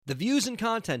The views and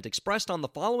content expressed on the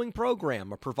following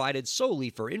program are provided solely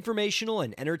for informational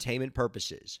and entertainment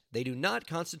purposes. They do not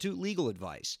constitute legal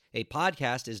advice. A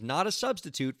podcast is not a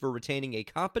substitute for retaining a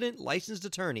competent, licensed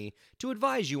attorney to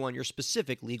advise you on your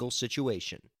specific legal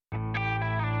situation.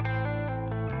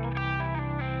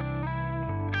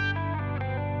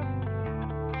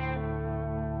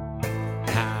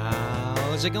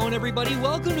 How's it going, everybody?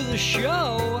 Welcome to the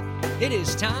show. It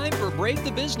is time for Break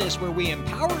the Business, where we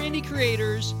empower indie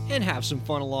creators and have some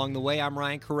fun along the way. I'm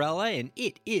Ryan Corella, and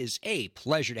it is a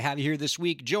pleasure to have you here this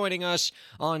week, joining us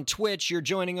on Twitch. You're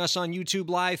joining us on YouTube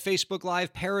Live, Facebook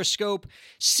Live, Periscope,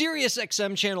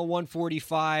 SiriusXM Channel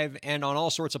 145, and on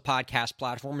all sorts of podcast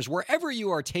platforms. Wherever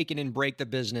you are taking in Break the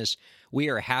Business, we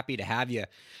are happy to have you.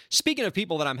 Speaking of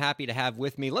people that I'm happy to have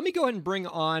with me, let me go ahead and bring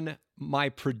on my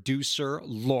producer,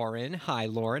 Lauren. Hi,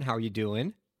 Lauren. How are you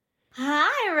doing?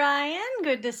 Hi, Ryan.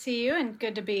 Good to see you and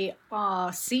good to be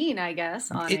seen, I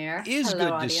guess, on air. It is Hello,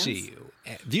 good audience. to see you.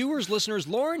 Viewers, listeners,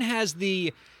 Lauren has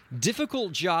the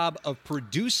difficult job of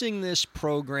producing this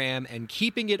program and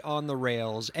keeping it on the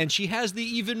rails, and she has the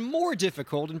even more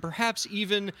difficult and perhaps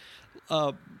even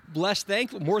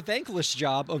more thankless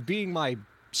job of being my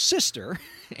sister,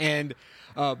 and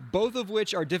both of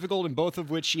which are difficult and both of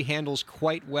which she handles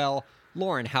quite well.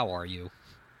 Lauren, how are you?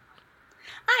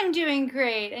 I'm doing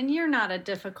great, and you're not a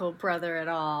difficult brother at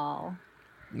all.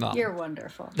 No. You're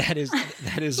wonderful.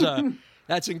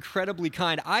 That's incredibly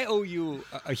kind. I owe you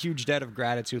a huge debt of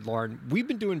gratitude, Lauren. We've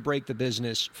been doing Break the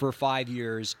Business for 5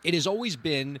 years. It has always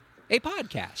been a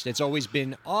podcast. It's always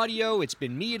been audio. It's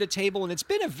been me at a table, and it's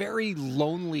been a very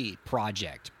lonely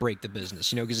project, Break the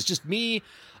Business, because it's just me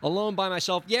alone by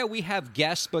myself. Yeah, we have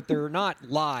guests, but they're not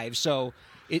live, so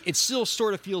it still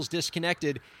sort of feels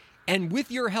disconnected. And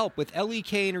with your help, with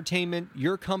LEK Entertainment,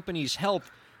 your company's help,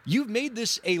 you've made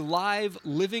this a live,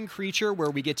 living creature where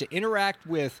we get to interact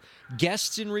with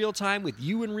guests in real time, with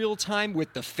you in real time,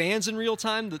 with the fans in real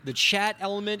time. The chat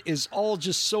element is all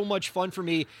just so much fun for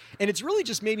me. And it's really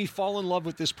just made me fall in love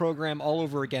with this program all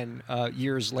over again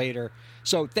years later.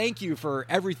 So thank you for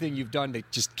everything you've done to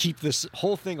just keep this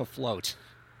whole thing afloat.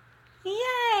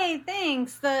 Yay,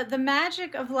 thanks. The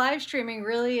magic of live streaming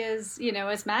really is,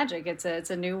 it's magic. It's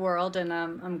a new world, and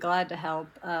I'm glad to help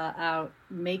out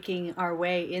making our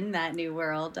way in that new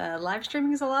world. Live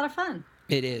streaming is a lot of fun.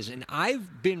 It is, and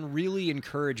I've been really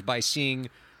encouraged by seeing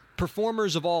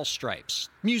performers of all stripes,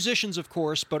 musicians, of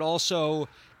course, but also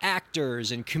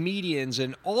actors and comedians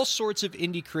and all sorts of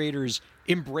indie creators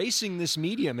embracing this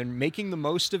medium and making the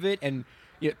most of it, and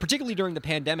particularly during the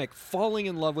pandemic, falling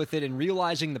in love with it and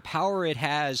realizing the power it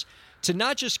has to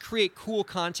not just create cool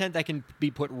content that can be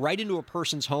put right into a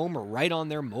person's home or right on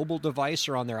their mobile device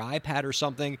or on their iPad or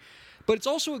something, but it's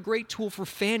also a great tool for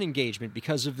fan engagement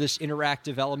because of this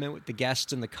interactive element with the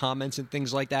guests and the comments and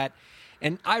things like that.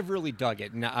 And I've really dug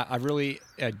it, and I've really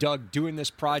dug doing this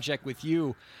project with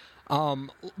you.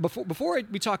 Before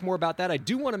we talk more about that, I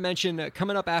do want to mention,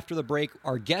 coming up after the break,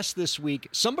 our guest this week,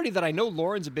 somebody that I know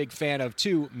Lauren's a big fan of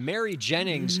too, Mary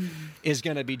Jennings, is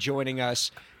going to be joining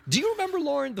us. Do you remember,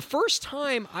 Lauren, the first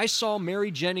time I saw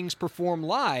Mary Jennings perform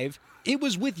live, it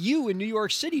was with you in New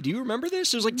York City. Do you remember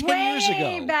this? It was like 10 years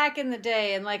ago. Way back in the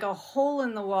day, in like a hole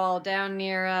in the wall down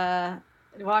near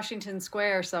Washington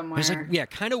Square somewhere. It was like,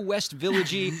 kind of West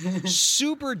Villagey,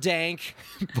 super dank,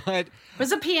 but it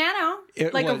was a piano,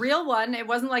 a real one. It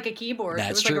wasn't like a keyboard. That's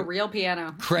it was true. like a real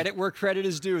piano. Credit where credit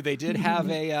is due. They did have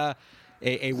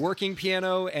a working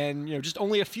piano, and just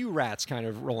only a few rats kind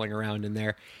of rolling around in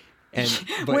there.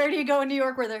 But where do you go in New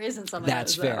York where there isn't something?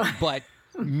 That's fair. But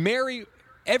Mary,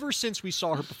 ever since we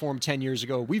saw her perform 10 years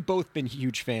ago, we've both been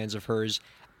huge fans of hers.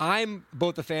 I'm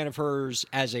both a fan of hers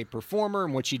as a performer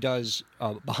and what she does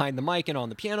behind the mic and on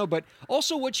the piano, but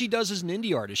also what she does as an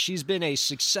indie artist. She's been a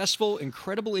successful,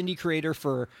 incredible indie creator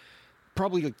for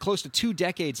probably close to 2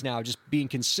 decades now, just being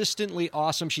consistently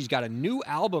awesome. She's got a new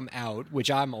album out,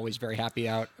 which I'm always very happy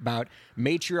about,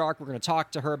 Matriarch. We're going to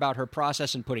talk to her about her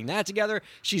process in putting that together.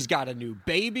 She's got a new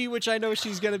baby, which I know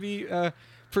she's going to be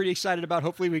pretty excited about.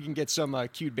 Hopefully we can get some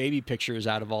cute baby pictures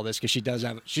out of all this, because she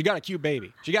got a cute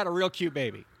baby. She got a real cute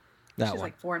baby. She's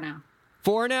like 4 now.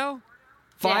 4 now?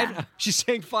 5? Yeah. She's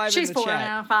saying 5 in the chat. She's 4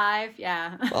 now, 5,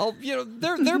 yeah. Well,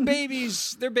 they're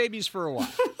babies. They're babies for a while.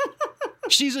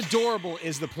 She's adorable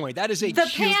is the point. That is a The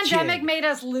cute pandemic kid. made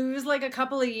us lose like a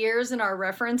couple of years in our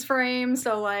reference frame,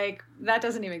 so like that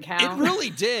doesn't even count. It really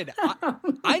did.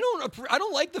 I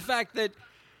don't like the fact that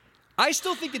I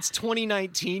still think it's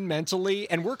 2019 mentally,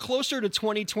 and we're closer to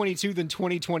 2022 than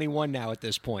 2021 now at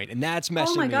this point, and that's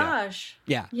messing me up. Oh my gosh.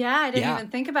 Yeah. Yeah, I didn't even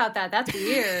think about that. That's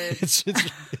weird.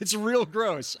 It's real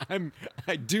gross.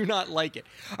 I do not like it.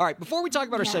 All right, before we talk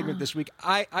about our segment this week,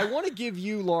 I want to give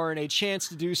you, Lauren, a chance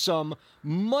to do some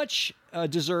much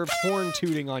deserved horn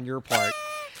tooting on your part.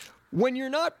 When you're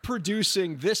not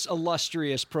producing this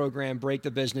illustrious program, Break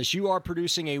the Business, you are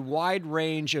producing a wide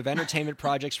range of entertainment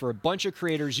projects for a bunch of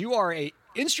creators. You are an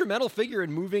instrumental figure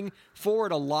in moving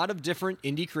forward a lot of different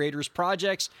indie creators'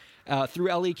 projects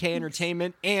through LEK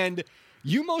Entertainment. And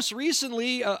you most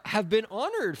recently have been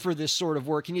honored for this sort of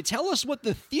work. Can you tell us what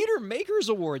the Theater Makers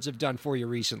Awards have done for you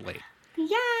recently?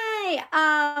 Yay!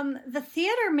 The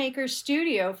Theater Makers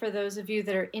Studio, for those of you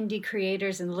that are indie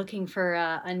creators and looking for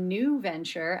a new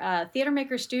venture, Theater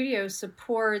Makers Studio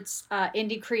supports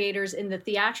indie creators in the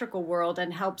theatrical world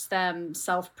and helps them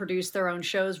self-produce their own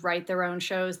shows, write their own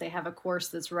shows. They have a course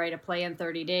that's write a play in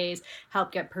 30 days,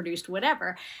 help get produced,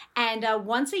 whatever. And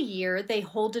once a year, they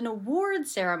hold an award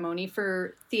ceremony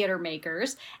for theater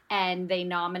makers, and they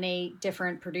nominate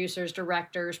different producers,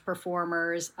 directors,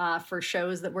 performers for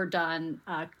shows that were done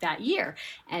that year.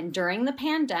 And during the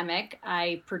pandemic,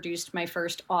 I produced my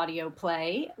first audio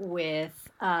play with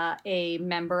a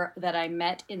member that I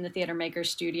met in the Theater Makers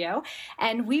Studio,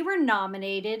 and we were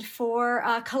nominated for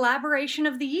Collaboration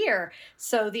of the Year.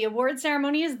 So the award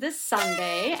ceremony is this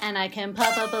Sunday, and I can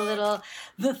pop up a little,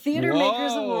 the Theater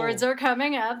Makers Awards are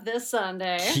coming up this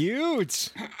Sunday. Cute.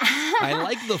 I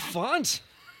like the font.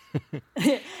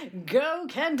 Go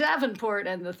Ken Davenport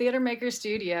and the Theater Makers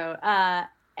Studio.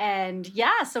 And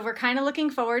yeah, so we're kind of looking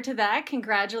forward to that.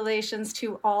 Congratulations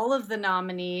to all of the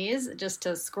nominees. Just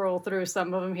to scroll through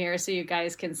some of them here so you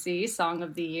guys can see. Song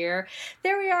of the Year.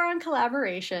 There we are on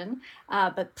Collaboration,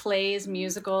 but plays,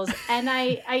 musicals. And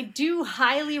I do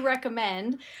highly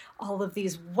recommend all of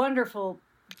these wonderful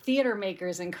theater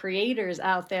makers and creators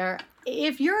out there.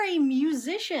 If you're a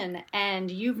musician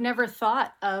and you've never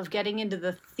thought of getting into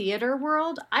the theater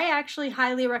world, I actually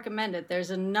highly recommend it. There's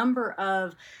a number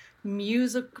of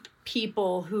music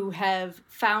people who have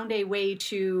found a way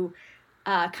to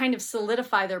kind of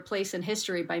solidify their place in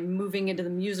history by moving into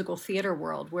the musical theater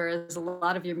world, whereas a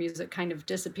lot of your music kind of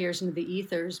disappears into the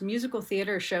ethers. Musical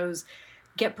theater shows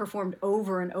get performed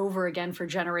over and over again for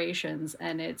generations,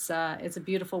 and it's a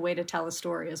beautiful way to tell a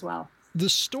story as well. The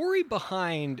story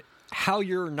behind how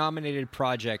your nominated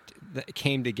project that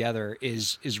came together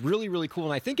is really, really cool,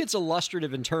 and I think it's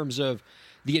illustrative in terms of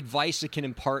the advice it can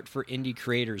impart for indie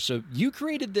creators. So you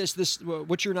created this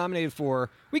what you're nominated for.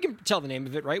 We can tell the name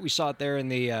of it, right? We saw it there in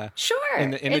the sure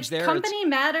in the image it's there. Company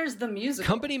Matters the Musical.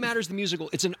 Company Matters the Musical.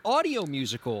 It's an audio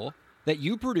musical that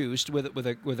you produced with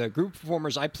a group of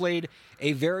performers. I played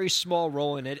a very small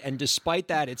role in it, and despite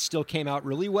that, it still came out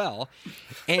really well.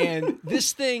 And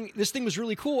this thing was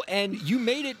really cool. And you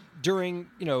made it during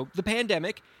the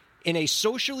pandemic in a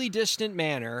socially distant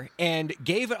manner, and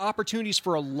gave it opportunities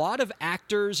for a lot of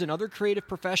actors and other creative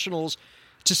professionals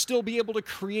to still be able to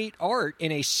create art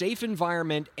in a safe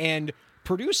environment and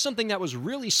produce something that was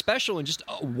really special and just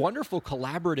a wonderful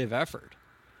collaborative effort.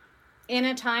 In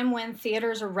a time when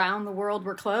theaters around the world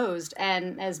were closed.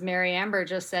 And as Mary Amber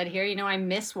just said here, I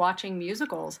miss watching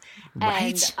musicals.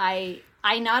 Right. And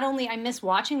I miss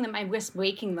watching them, I miss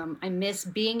waking them. I miss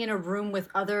being in a room with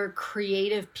other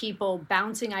creative people,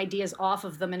 bouncing ideas off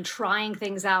of them and trying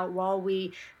things out while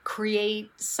we create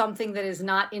something that is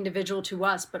not individual to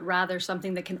us, but rather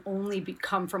something that can only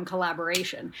come from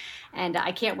collaboration. And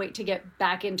I can't wait to get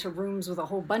back into rooms with a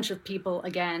whole bunch of people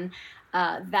again.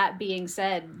 That being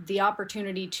said, the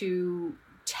opportunity to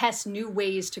test new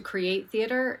ways to create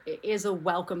theater is a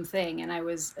welcome thing. And I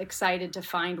was excited to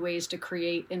find ways to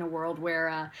create in a world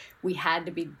where we had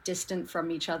to be distant from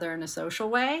each other in a social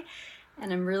way.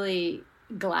 And I'm really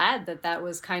glad that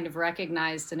was kind of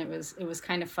recognized, and it was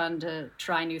kind of fun to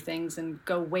try new things and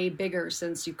go way bigger,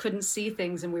 since you couldn't see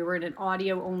things and we were in an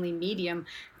audio only medium,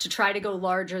 to try to go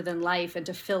larger than life and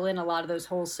to fill in a lot of those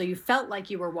holes so you felt like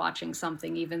you were watching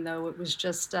something even though it was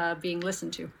just being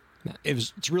listened to.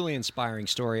 It's a really inspiring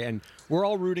story, and we're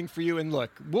all rooting for you. And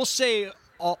look, we'll say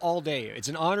all day, it's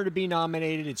an honor to be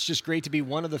nominated. It's just great to be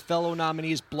one of the fellow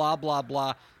nominees, blah, blah,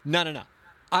 blah. No.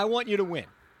 I want you to win.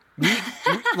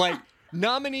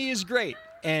 Nominee is great,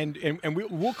 and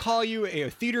we'll call you a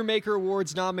Theater Maker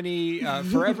Awards nominee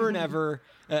forever and ever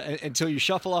until you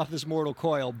shuffle off this mortal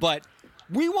coil. But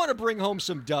we want to bring home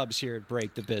some dubs here at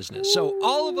Break the Business. So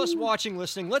all of us watching,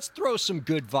 listening, let's throw some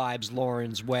good vibes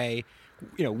Lauren's way.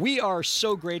 We are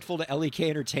so grateful to LEK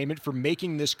Entertainment for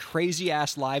making this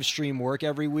crazy-ass live stream work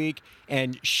every week,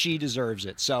 and she deserves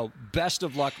it. So best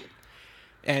of luck.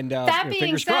 And that being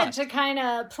fingers said, crossed. to kind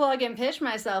of plug and pitch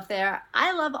myself there,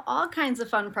 I love all kinds of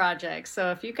fun projects.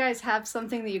 So if you guys have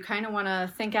something that you kind of want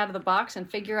to think out of the box and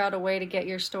figure out a way to get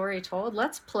your story told,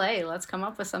 let's play. Let's come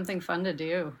up with something fun to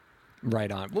do.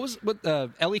 Right on. What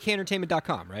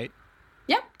LEKentertainment.com, right?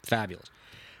 Yep. Fabulous.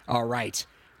 All right.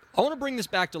 I want to bring this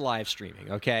back to live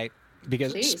streaming, okay?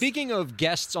 Because speaking of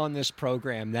guests on this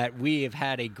program that we have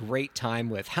had a great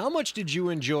time with, how much did you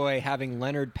enjoy having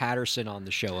Leonard Patterson on the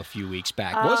show a few weeks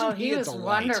back? Wasn't he was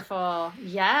wonderful.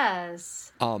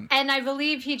 Yes. And I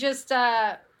believe he just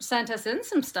sent us in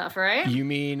some stuff, right? You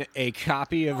mean a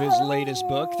copy of his latest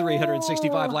book,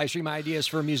 365 Live Stream Ideas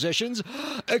for Musicians,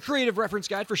 a creative reference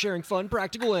guide for sharing fun,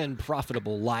 practical, and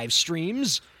profitable live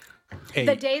streams.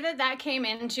 The day that came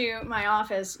into my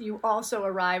office, you also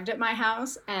arrived at my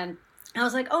house, and I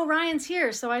was like, oh, Ryan's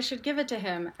here, so I should give it to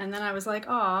him. And then I was like,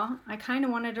 oh, I kind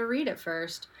of wanted to read it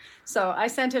first. So I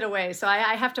sent it away. So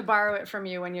I have to borrow it from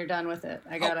you when you're done with it.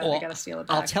 I gotta steal it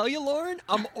back. I'll tell you, Lauren,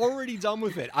 I'm already done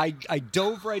with it. I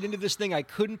dove right into this thing. I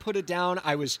couldn't put it down.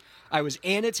 I was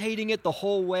annotating it the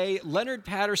whole way. Leonard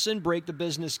Patterson, Break the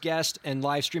Business guest and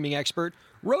live streaming expert,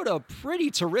 wrote a pretty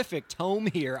terrific tome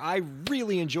here. I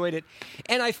really enjoyed it.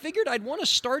 And I figured I'd want to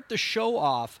start the show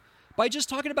off by just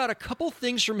talking about a couple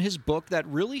things from his book that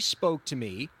really spoke to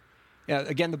me.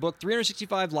 Again, the book,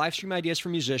 365 Live Stream Ideas for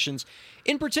Musicians.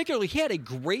 In particular, he had a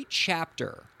great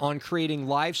chapter on creating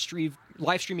live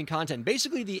streaming content.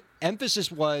 Basically, the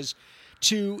emphasis was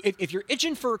to, if you're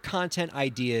itching for content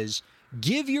ideas,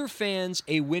 give your fans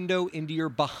a window into your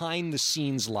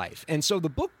behind-the-scenes life. And so the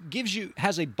book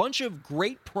has a bunch of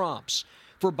great prompts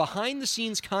for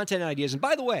behind-the-scenes content ideas. And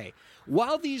by the way,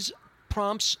 while these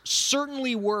prompts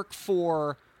certainly work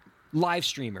for live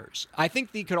streamers, I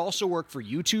think they could also work for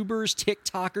YouTubers,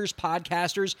 TikTokers,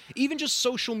 podcasters, even just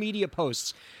social media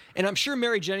posts. And I'm sure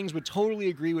Mary Jennings would totally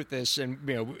agree with this and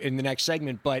in the next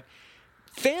segment, but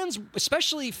fans,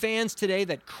 especially fans today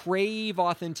that crave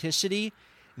authenticity,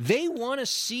 they want to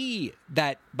see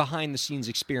that behind-the-scenes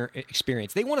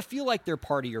experience. They want to feel like they're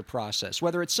part of your process,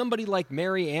 whether it's somebody like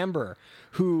Mary Amber,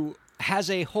 who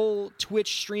has a whole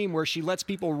Twitch stream where she lets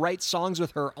people write songs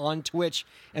with her on Twitch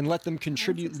and let them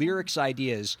contribute lyrics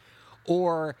ideas,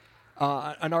 or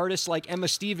an artist like Emma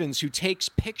Stevens, who takes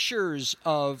pictures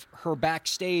of her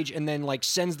backstage and then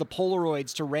sends the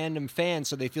Polaroids to random fans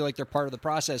so they feel like they're part of the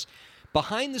process.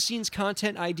 Behind-the-scenes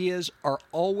content ideas are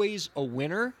always a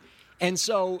winner. And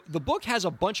so the book has a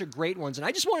bunch of great ones, and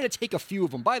I just wanted to take a few of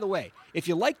them. By the way, if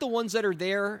you like the ones that are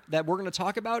there that we're going to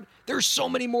talk about, there's so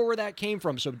many more where that came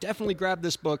from. So definitely grab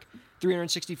this book,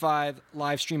 365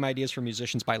 Live Stream Ideas for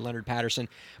Musicians by Leonard Patterson.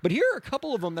 But here are a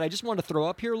couple of them that I just want to throw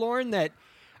up here, Lauren, that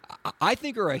I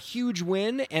think are a huge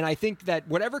win, and I think that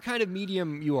whatever kind of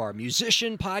medium you are,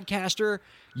 musician, podcaster,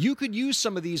 you could use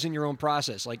some of these in your own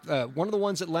process. Like one of the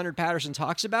ones that Leonard Patterson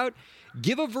talks about,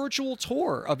 give a virtual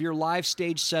tour of your live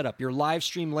stage setup, your live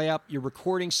stream layout, your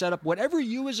recording setup, whatever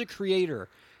you as a creator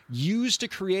use to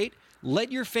create. Let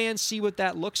your fans see what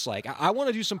that looks like. I want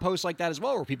to do some posts like that as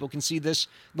well, where people can see the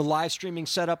live streaming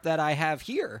setup that I have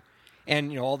here.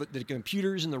 And, all the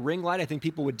computers and the ring light, I think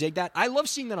people would dig that. I love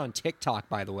seeing that on TikTok,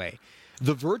 by the way.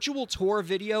 The virtual tour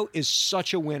video is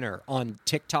such a winner on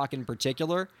TikTok in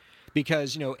particular,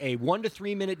 because, a 1 to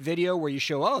 3 minute video where you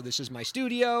show, oh, this is my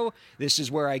studio, this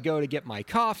is where I go to get my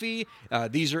coffee,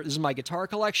 this is my guitar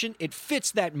collection. It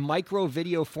fits that micro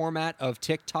video format of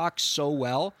TikTok so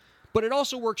well, but it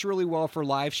also works really well for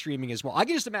live streaming as well. I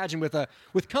can just imagine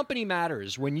with Company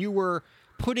Matters, when you were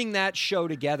putting that show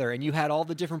together and you had all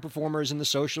the different performers in the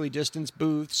socially distanced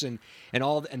booths and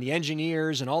the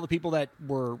engineers and all the people that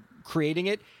were creating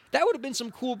it, that would have been some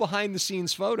cool behind the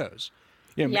scenes photos.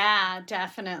 Yeah,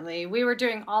 definitely. We were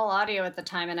doing all audio at the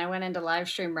time, and I went into live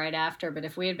stream right after. But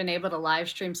if we had been able to live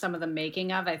stream some of the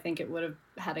making of, I think it would have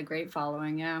had a great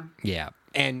following. Yeah. Yeah.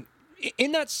 And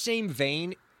in that same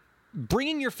vein,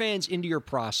 bringing your fans into your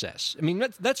process. I mean,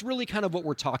 that's really kind of what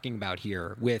we're talking about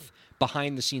here with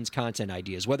behind-the-scenes content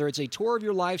ideas, whether it's a tour of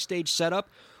your live stage setup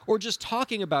or just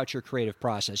talking about your creative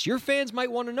process. Your fans might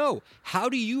want to know, how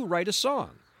do you write a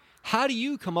song? How do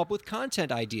you come up with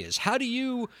content ideas? How do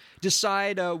you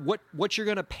decide what you're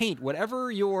going to paint?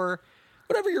 Whatever your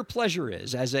pleasure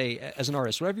is as an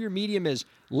artist, whatever your medium is,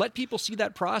 let people see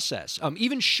that process.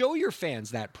 Even show your fans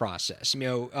that process.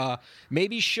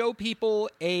 Maybe show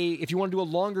people if you want to do a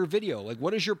longer video, like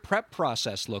what does your prep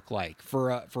process look like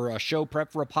for a show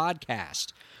prep for a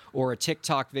podcast or a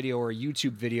TikTok video or a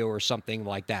YouTube video or something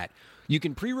like that. You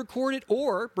can pre-record it,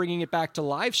 or bringing it back to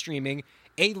live streaming,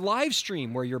 a live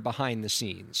stream where you're behind the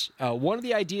scenes. One of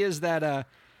the ideas that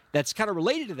that's kind of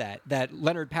related to that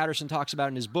Leonard Patterson talks about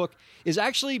in his book is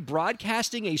actually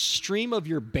broadcasting a stream of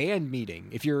your band meeting.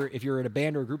 If you're in a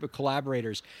band or a group of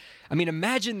collaborators, I mean,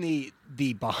 imagine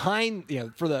the behind,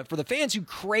 for the fans who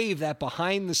crave that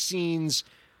behind the scenes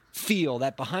feel,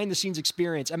 that behind the scenes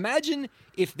experience. Imagine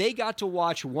if they got to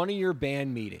watch one of your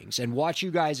band meetings and watch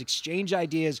you guys exchange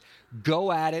ideas,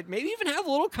 go at it, maybe even have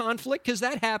a little conflict, because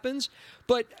that happens.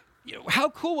 But how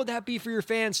cool would that be for your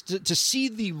fans to see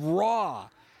the raw,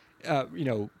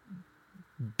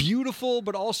 beautiful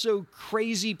but also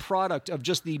crazy product of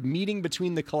just the meeting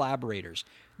between the collaborators?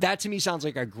 That to me sounds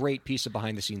like a great piece of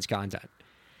behind the scenes content.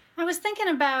 I was thinking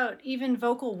about even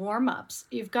vocal warm-ups.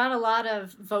 You've got a lot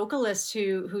of vocalists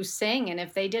who sing, and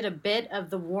if they did a bit of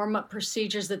the warm-up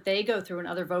procedures that they go through, and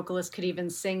other vocalists could even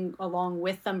sing along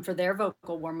with them for their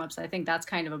vocal warm-ups, I think that's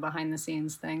kind of a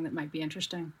behind-the-scenes thing that might be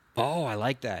interesting. Oh, I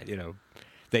like that.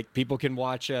 That people can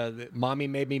watch Mommy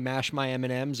Made Me Mash My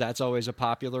M&Ms. That's always a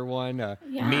popular one. Yeah,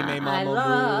 Me May Mama I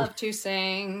love to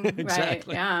sing.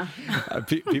 Exactly. Right, yeah.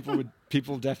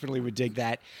 People definitely would dig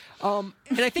that. And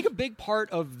I think a big part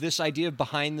of this idea of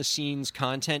behind-the-scenes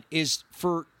content is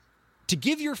to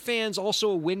give your fans also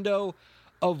a window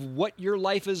of what your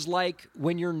life is like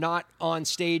when you're not on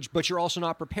stage, but you're also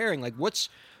not preparing.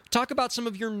 Talk about some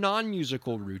of your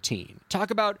non-musical routine. Talk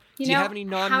about, do you have any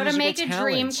non-musical how to make talents? a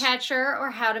dream catcher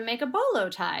or how to make a bolo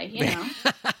tie,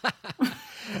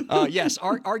 Yes,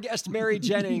 our guest, Mary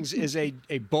Jennings, is a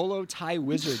bolo tie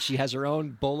wizard. She has her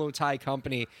own bolo tie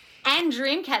company. And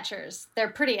dream catchers. They're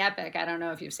pretty epic. I don't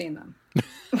know if you've seen them.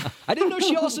 I didn't know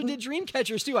she also did dream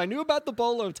catchers too. I knew about the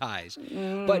bolo ties,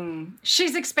 but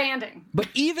she's expanding. But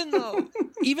even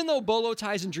though bolo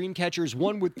ties and dream catchers,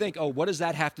 one would think, oh, what does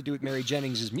that have to do with Mary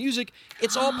Jennings' music?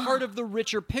 It's all part of the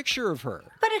richer picture of her.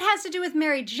 But it has to do with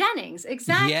Mary Jennings,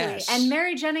 exactly. Yes. And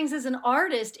Mary Jennings as an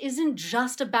artist isn't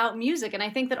just about music, and I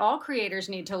think that all creators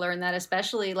need to learn that,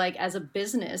 especially as a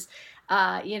business.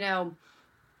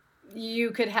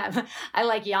 You could have, I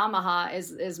like Yamaha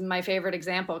is my favorite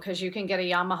example, because you can get a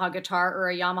Yamaha guitar or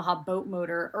a Yamaha boat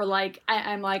motor, or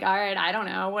I'm like, all right, I don't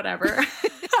know, whatever.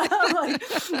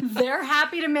 They're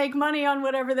happy to make money on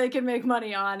whatever they can make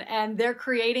money on, and they're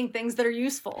creating things that are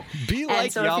useful. Be like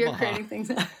and so Yamaha. If you're creating things,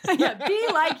 be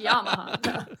like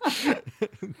Yamaha.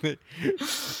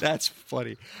 That's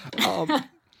funny.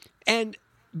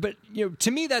 But,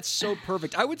 to me, that's so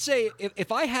perfect. I would say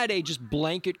if I had a just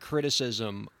blanket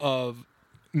criticism of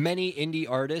many indie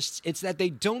artists, it's that they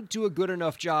don't do a good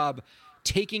enough job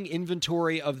taking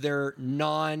inventory of their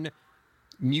non-musical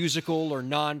or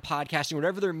non-podcasting,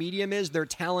 whatever their medium is, their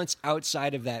talents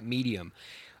outside of that medium.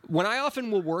 When I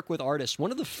often will work with artists,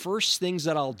 one of the first things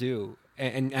that I'll do,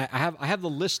 and I have the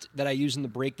list that I use in the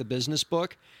Break the Business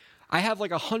book, I have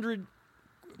 100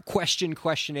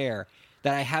 questionnaire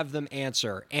that I have them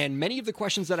answer. And many of the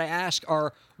questions that I ask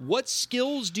are, what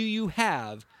skills do you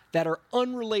have that are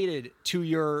unrelated to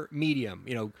your medium?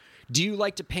 Do you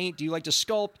like to paint? Do you like to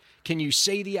sculpt? Can you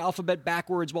say the alphabet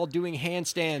backwards while doing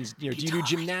handstands? Do you do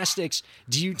gymnastics?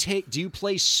 Do you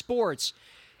play sports?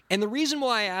 And the reason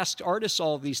why I asked artists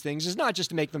all of these things is not just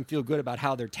to make them feel good about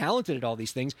how they're talented at all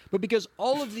these things, but because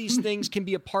all of these things can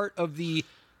be a part of the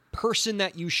person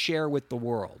that you share with the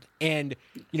world, and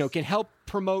can help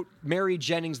promote Mary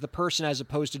Jennings the person as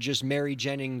opposed to just Mary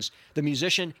Jennings the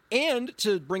musician. And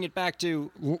to bring it back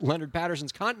to Leonard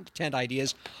Patterson's content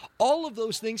ideas, all of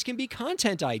those things can be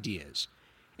content ideas.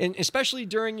 And especially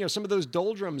during some of those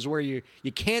doldrums where you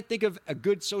can't think of a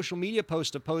good social media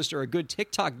post to post or a good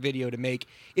TikTok video to make,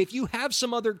 if you have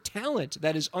some other talent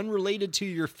that is unrelated to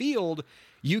your field,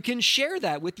 you can share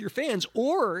that with your fans.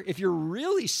 Or if you're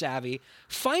really savvy,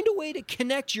 find a way to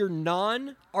connect your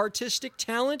non-artistic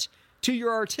talent to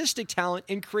your artistic talent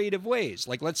in creative ways.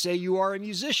 Let's say you are a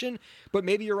musician, but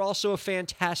maybe you're also a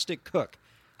fantastic cook.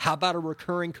 How about a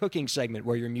recurring cooking segment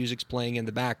where your music's playing in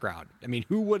the background? I mean,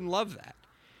 who wouldn't love that?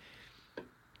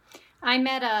 I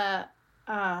met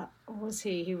what was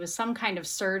he? He was some kind of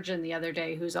surgeon the other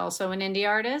day who's also an indie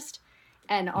artist.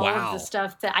 And all of the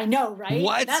stuff that I know, right?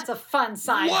 What? That's a fun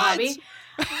side hobby.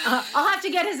 I'll have to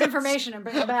get his information and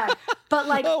bring it back. But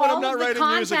when I'm not writing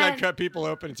music, I cut people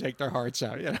open and take their hearts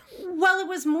out. Well, it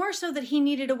was more so that he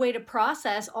needed a way to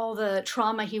process all the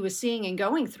trauma he was seeing and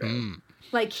going through.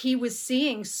 He was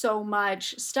seeing so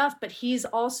much stuff, but he's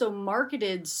also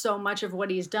marketed so much of what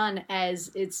he's done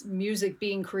as it's music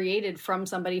being created from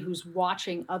somebody who's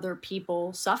watching other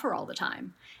people suffer all the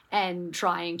time and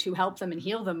trying to help them and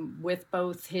heal them with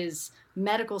both his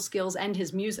medical skills and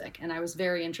his music. And I was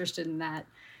very interested in that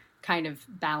kind of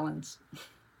balance.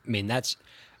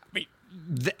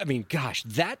 Gosh,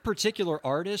 that particular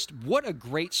artist, what a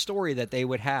great story that they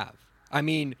would have. I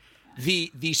mean,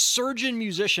 the surgeon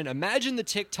musician, imagine the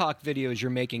TikTok videos you're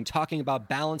making talking about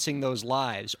balancing those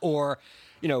lives, or,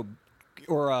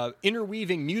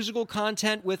 interweaving musical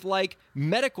content with like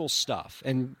medical stuff,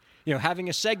 and having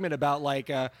a segment about like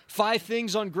 5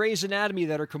 things on Grey's Anatomy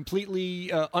that are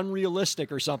completely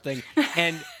unrealistic or something,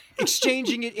 and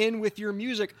exchanging it in with your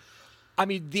music. I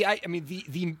mean,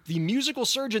 the musical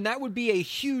surgeon, that would be a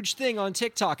huge thing on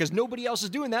TikTok, because nobody else is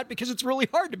doing that, because it's really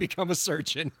hard to become a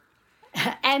surgeon.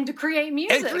 And to create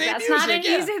music. That's not an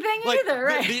easy thing either,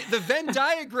 right? The Venn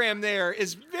diagram there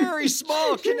is very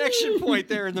small connection point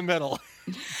there in the middle.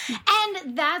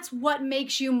 And that's what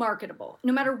makes you marketable.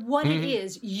 No matter what it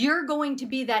is, you're going to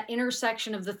be that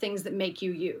intersection of the things that make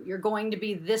you you. You're going to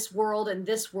be this world, and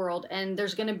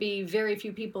there's going to be very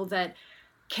few people that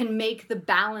can make the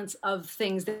balance of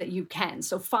things that you can.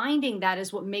 So finding that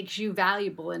is what makes you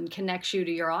valuable and connects you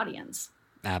to your audience.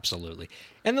 Absolutely.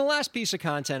 And the last piece of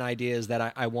content ideas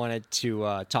that I wanted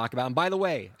to talk about, and by the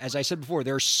way, as I said before,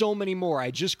 there are so many more. I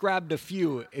just grabbed a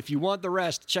few. If you want the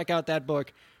rest, check out that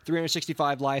book,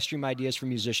 365 Live Stream Ideas for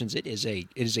Musicians. It is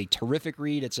a terrific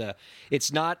read.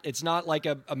 It's not like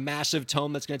a massive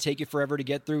tome that's going to take you forever to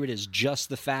get through. It is just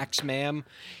the facts, ma'am,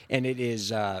 and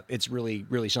it's really,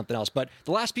 really something else. But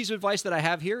the last piece of advice that I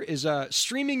have here is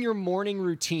streaming your morning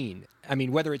routine. I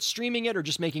mean, whether it's streaming it or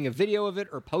just making a video of it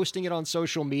or posting it on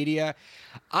social media.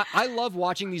 I love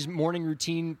watching these morning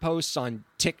routine posts on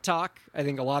TikTok. I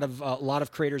think a lot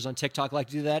of creators on TikTok like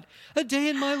to do that. A day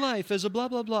in my life as a blah,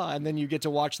 blah, blah. And then you get to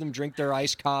watch them drink their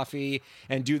iced coffee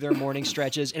and do their morning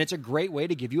stretches. And it's a great way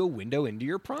to give you a window into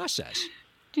your process.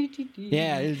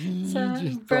 Yeah,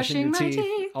 brushing my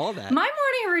teeth. All that. My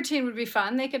morning routine would be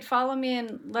fun. They could follow me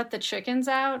and let the chickens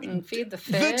out and feed the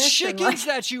fish. The chickens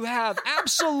that you have,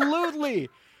 absolutely.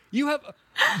 You have.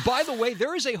 By the way,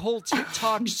 there is a whole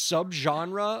TikTok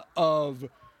subgenre of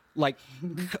like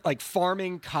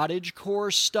farming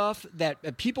cottagecore stuff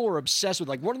that people are obsessed with.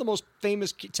 Like, one of the most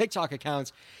famous TikTok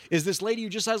accounts is this lady who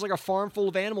just has like a farm full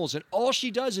of animals, and all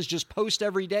she does is just post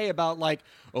every day about like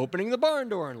opening the barn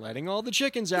door and letting all the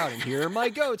chickens out, and here are my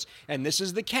goats, and this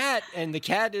is the cat, and the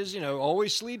cat is,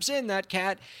 always sleeps in, that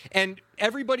cat, and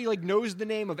everybody like knows the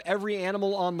name of every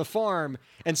animal on the farm.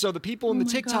 And so the people in the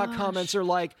TikTok comments are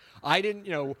like, I didn't,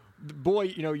 boy,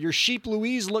 your sheep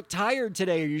Louise looked tired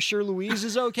today. Are you sure Louise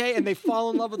is okay? And they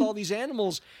fall in love with all these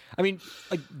animals. I mean,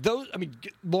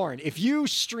 Lauren, if you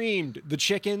streamed the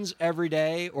chickens every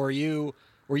day, or you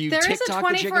there TikTok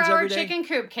the chickens every day. There is a 24-hour chicken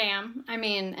coop cam. I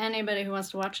mean, anybody who wants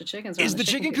to watch the chickens. Is the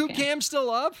chicken coop cam still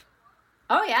up?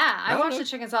 Oh, yeah. I watch the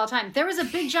chickens all the time. There was a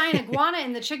big giant iguana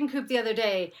in the chicken coop the other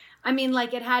day. I mean,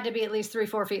 like, it had to be at least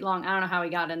 3-4 feet long. I don't know how he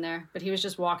got in there, but he was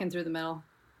just walking through the middle.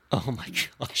 Oh, my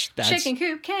gosh. Chicken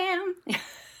coop cam.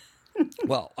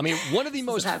 Well, I mean, one of the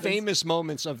most famous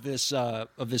moments of this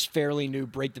fairly new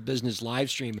Break the Business live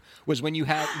stream was when you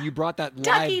brought that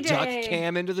live duck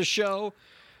cam into the show.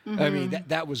 I mean,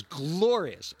 that was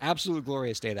glorious. Absolute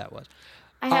glorious day that was.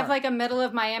 I have like a middle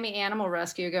of Miami animal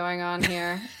rescue going on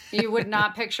here. You would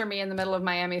not picture me in the middle of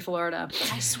Miami, Florida.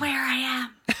 But I swear I am.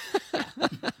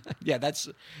 Yeah,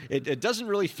 it doesn't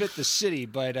really fit the city,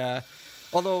 but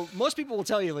although most people will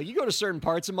tell you, like, you go to certain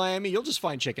parts of Miami, you'll just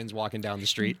find chickens walking down the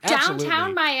street. Absolutely.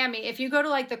 Downtown Miami, if you go to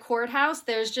like the courthouse,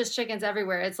 there's just chickens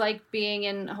everywhere. It's like being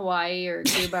in Hawaii or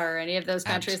Cuba or any of those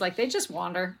countries. Like, they just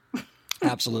wander.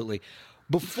 Absolutely.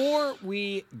 Before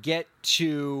we get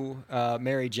to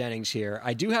Mary Jennings here,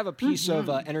 I do have a piece of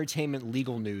entertainment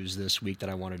legal news this week that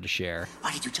I wanted to share.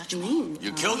 Why did you touch me?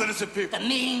 You killed innocent people. The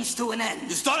means to an end.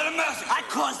 You started a massacre. I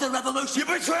caused the revolution. You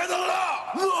betrayed the law.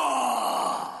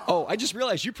 Oh, I just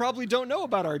realized you probably don't know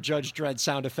about our Judge Dredd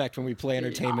sound effect when we play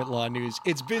entertainment law news.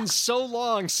 It's been so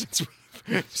long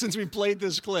since we played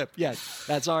this clip. Yeah,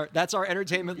 that's our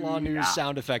entertainment law news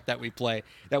sound effect that we play,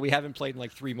 that we haven't played in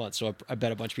like 3 months. So I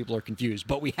bet a bunch of people are confused,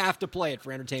 but we have to play it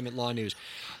for entertainment law news.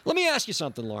 Let me ask you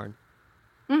something, Lauren.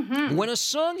 When a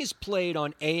song is played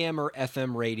on AM or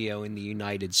FM radio in the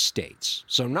United States,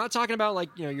 so I'm not talking about like,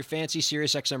 your fancy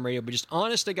Sirius XM radio, but just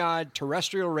honest to God,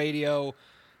 terrestrial radio,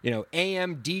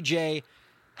 AM, DJ,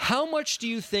 how much do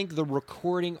you think the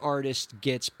recording artist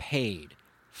gets paid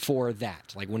for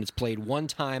that? Like when it's played one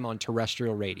time on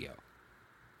terrestrial radio?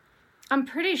 I'm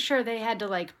pretty sure they had to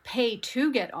like pay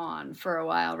to get on for a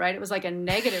while, right? It was like a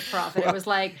negative profit. It was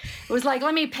like,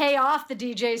 let me pay off the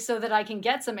DJ so that I can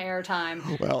get some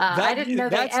airtime. Well, I didn't know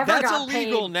they ever got paid. That's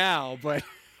illegal now, but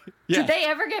yeah. Did they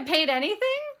ever get paid anything?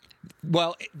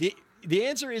 Well, the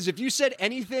answer is if you said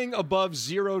anything above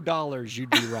 $0, you'd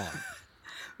be wrong.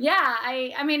 Yeah,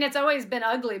 I mean, it's always been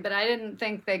ugly, but I didn't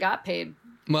think they got paid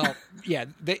Well, yeah,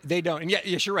 they don't. And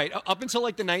yes, you're right. Up until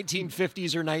like the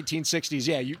 1950s or 1960s,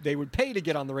 yeah, they would pay to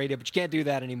get on the radio, but you can't do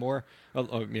that anymore. Well,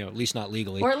 at least not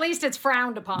legally. Or at least it's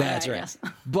frowned upon. That's I right. guess.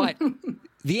 But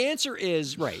the answer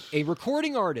is, right, a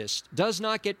recording artist does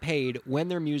not get paid when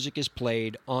their music is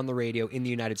played on the radio in the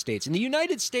United States. And the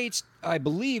United States, I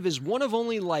believe, is one of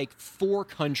only like 4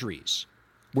 countries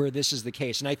where this is the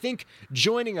case. And I think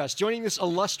joining this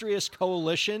illustrious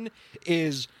coalition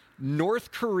is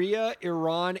North Korea,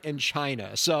 Iran, and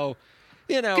China. So,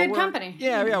 good company.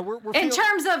 Yeah. We're in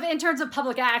terms of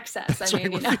public access. I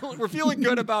mean, we're feeling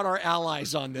good about our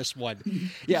allies on this one.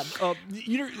 Yeah. I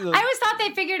always thought they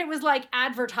figured it was like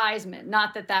advertisement,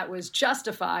 not that was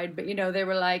justified, but they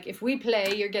were like, if we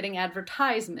play, you're getting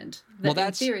advertisement. That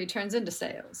in theory turns into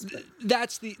sales. But.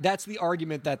 That's the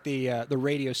argument that the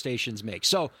radio stations make.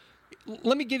 So,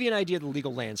 let me give you an idea of the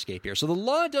legal landscape here. So, the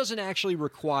law doesn't actually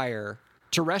require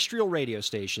terrestrial radio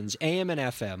stations, AM and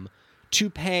FM, to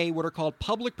pay what are called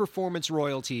public performance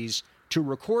royalties to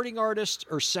recording artists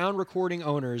or sound recording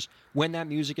owners when that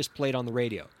music is played on the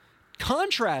radio.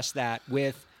 Contrast that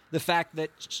with the fact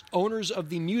that owners of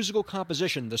the musical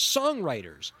composition, the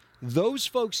songwriters, those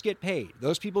folks get paid.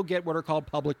 Those people get what are called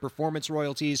public performance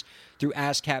royalties through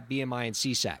ASCAP, BMI, and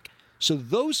CSAC. So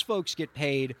those folks get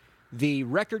paid. The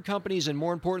record companies and,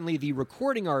 more importantly, the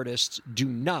recording artists do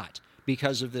not.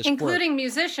 Because of this including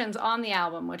musicians on the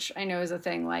album, which I know is a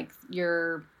thing, like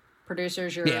your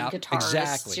producers, your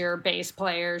guitarists, your bass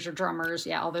players, your drummers,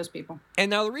 all those people. And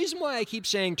now the reason why I keep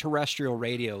saying terrestrial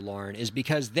radio, Lauren, is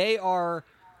because they are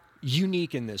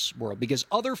unique in this world. Because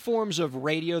other forms of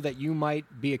radio that you might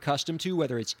be accustomed to,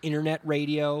 whether it's internet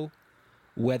radio,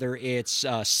 whether it's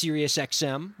Sirius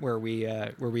XM, where we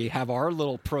have our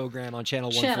little program on channel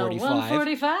 145. Channel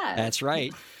 145. That's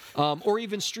right. Or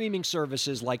even streaming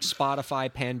services like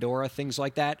Spotify, Pandora, things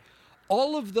like that.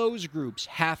 All of those groups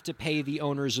have to pay the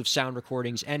owners of sound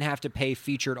recordings and have to pay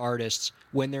featured artists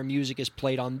when their music is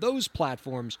played on those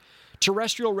platforms.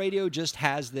 Terrestrial radio just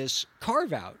has this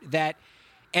carve-out that,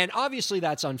 and obviously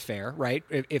that's unfair, right?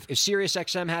 If Sirius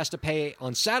XM has to pay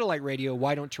on satellite radio,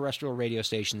 why don't terrestrial radio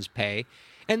stations pay?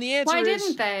 And the answer Why is...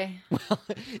 didn't they? Well,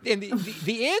 and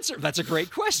the answer... That's a great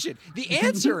question. The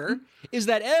answer is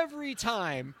that every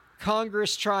time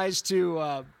Congress tries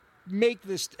to make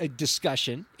this a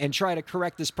discussion and try to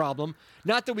correct this problem,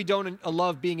 not that we don't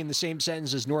love being in the same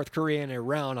sentence as North Korea and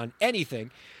Iran on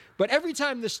anything, but every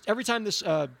time this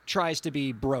tries to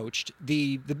be broached,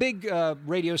 the big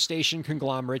radio station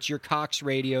conglomerates, your Cox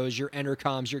radios, your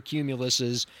Entercoms, your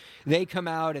Cumuluses, they come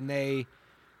out and they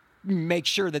make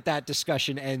sure that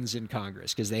discussion ends in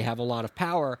Congress because they have a lot of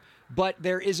power. But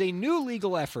there is a new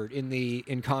legal effort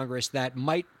in Congress that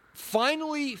might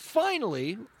finally,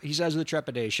 he says with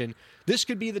trepidation, this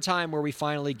could be the time where we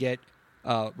finally get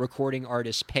recording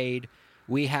artists paid.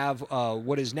 We have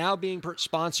what is now being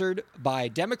sponsored by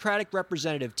Democratic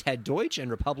Representative Ted Deutsch and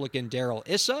Republican Darrell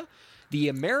Issa, the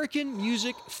American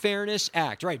Music Fairness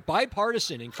Act. Right,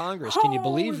 bipartisan in Congress. Can you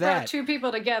believe that? Brought 2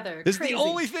 people together. This is the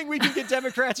only thing we can get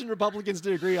Democrats and Republicans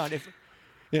to agree on.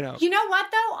 You know what,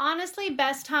 though? Honestly,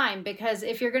 best time, because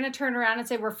if you're going to turn around and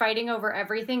say we're fighting over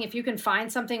everything, if you can find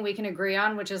something we can agree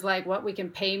on, which is like what we can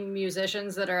pay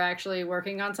musicians that are actually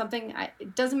working on something,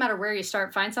 it doesn't matter where you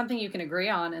start. Find something you can agree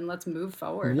on and let's move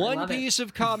forward. One piece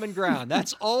of common ground.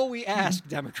 That's all we ask,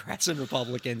 Democrats and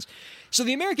Republicans. So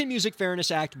the American Music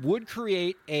Fairness Act would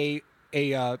create a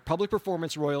public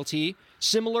performance royalty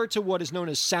similar to what is known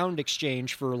as sound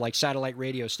exchange for like satellite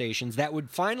radio stations that would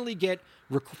finally get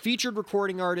featured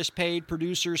recording artists paid,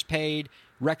 producers paid,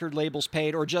 record labels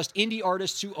paid, or just indie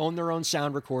artists who own their own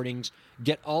sound recordings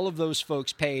get all of those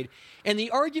folks paid. And the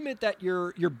argument that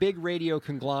your big radio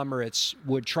conglomerates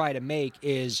would try to make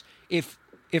is if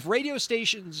radio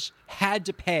stations had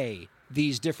to pay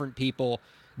these different people,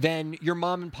 then your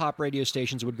mom and pop radio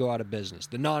stations would go out of business.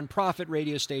 The nonprofit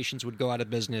radio stations would go out of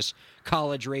business,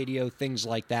 college radio, things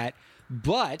like that.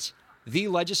 But the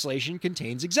legislation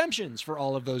contains exemptions for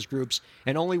all of those groups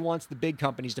and only wants the big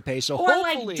companies to pay. So or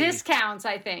hopefully, like discounts,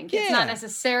 I think. It's not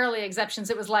necessarily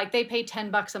exemptions. It was like they pay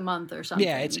 $10 a month or something.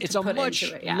 Yeah, it's a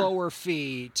much lower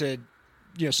fee to,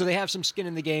 so they have some skin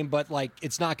in the game, but like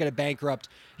it's not going to bankrupt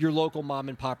your local mom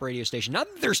and pop radio station.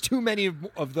 Not that there's too many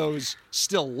of those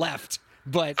still left.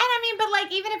 But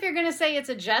like, even if you're going to say it's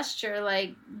a gesture,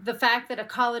 like the fact that a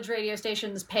college radio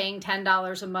station is paying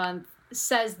 $10 a month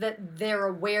says that they're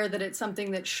aware that it's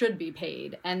something that should be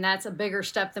paid. And that's a bigger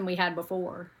step than we had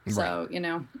before. So,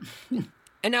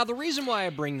 And now the reason why I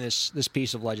bring this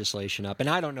piece of legislation up, and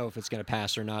I don't know if it's going to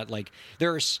pass or not, like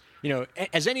there's,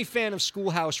 as any fan of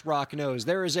Schoolhouse Rock knows,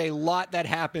 there is a lot that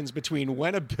happens between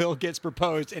when a bill gets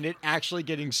proposed and it actually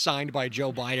getting signed by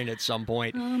Joe Biden at some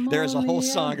point. There's a whole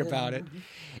song about it.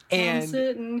 And I'm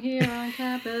sitting here on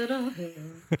Capitol Hill.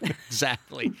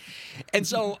 Exactly. And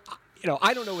so,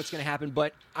 I don't know what's going to happen,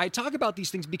 but I talk about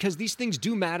these things because these things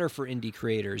do matter for indie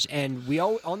creators. And we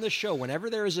all on the show, whenever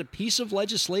there is a piece of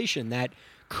legislation that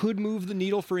could move the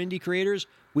needle for indie creators,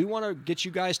 we want to get you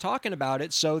guys talking about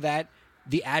it so that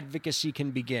the advocacy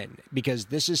can begin. Because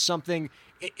this is something,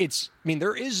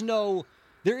 there is no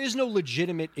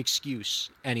legitimate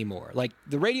excuse anymore. Like,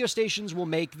 the radio stations will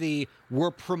make we're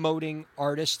promoting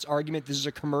artists argument. This is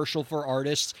a commercial for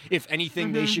artists. If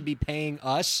anything, they should be paying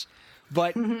us.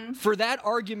 But for that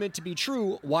argument to be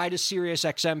true, why does Sirius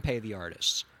XM pay the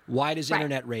artists? Why does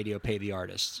internet radio pay the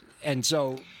artists? And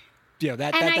so,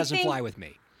 that doesn't fly with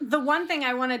me. The one thing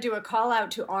I want to do a call out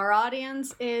to our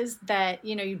audience is that,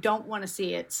 you don't want to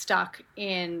see it stuck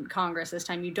in Congress this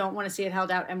time. You don't want to see it held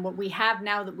out. And what we have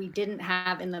now that we didn't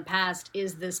have in the past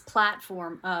is this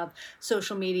platform of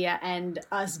social media and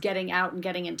us getting out and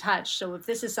getting in touch. So if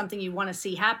this is something you want to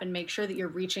see happen, make sure that you're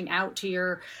reaching out to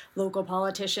your local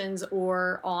politicians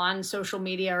or on social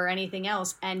media or anything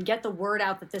else and get the word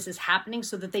out that this is happening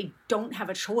so that they don't have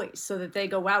a choice, so that they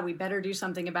go, wow, we better do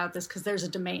something about this because there's a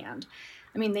demand.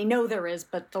 I mean, they know there is,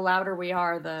 but the louder we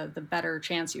are, the better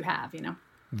chance you have,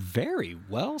 Very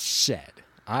well said.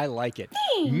 I like it.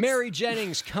 Thanks. Mary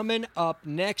Jennings coming up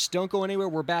next. Don't go anywhere.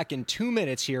 We're back in 2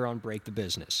 minutes here on Break the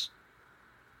Business.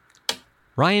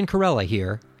 Ryan Corella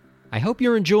here. I hope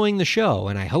you're enjoying the show,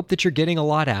 and I hope that you're getting a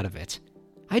lot out of it.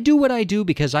 I do what I do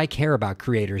because I care about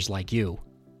creators like you.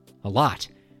 A lot.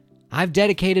 I've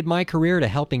dedicated my career to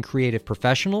helping creative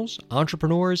professionals,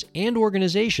 entrepreneurs, and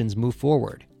organizations move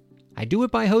forward. I do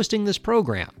it by hosting this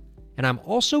program, and I'm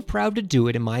also proud to do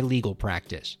it in my legal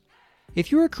practice. If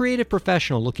you're a creative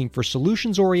professional looking for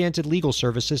solutions-oriented legal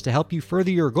services to help you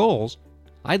further your goals,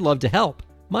 I'd love to help.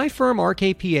 My firm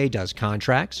RKPA does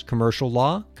contracts, commercial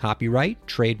law, copyright,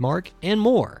 trademark, and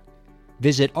more.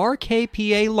 Visit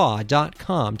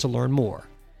rkpalaw.com to learn more.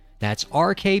 That's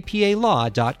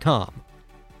rkpalaw.com.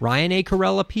 Ryan A.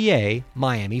 Corella, PA,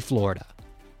 Miami, Florida.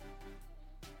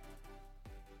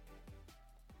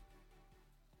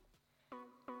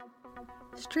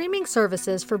 Streaming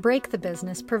services for Break the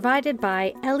Business provided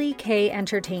by LEK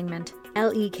Entertainment.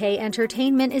 LEK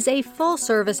Entertainment is a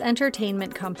full-service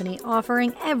entertainment company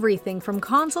offering everything from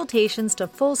consultations to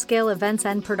full-scale events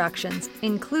and productions,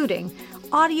 including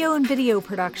audio and video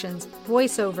productions,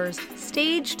 voiceovers,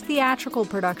 staged theatrical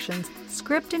productions,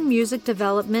 script and music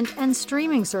development, and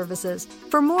streaming services.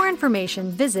 For more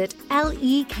information, visit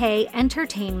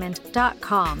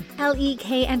lekentertainment.com.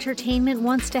 LEK Entertainment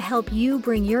wants to help you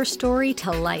bring your story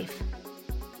to life.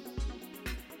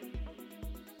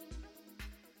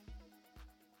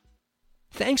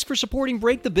 Thanks for supporting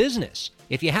Break the Business.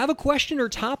 If you have a question or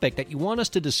topic that you want us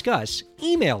to discuss,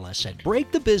 email us at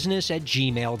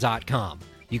breakthebusiness@gmail.com.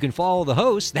 You can follow the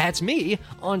host, that's me,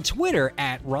 on Twitter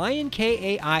at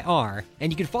RyanKAIR,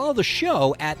 and you can follow the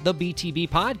show at the BTB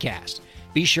Podcast.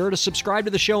 Be sure to subscribe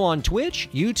to the show on Twitch,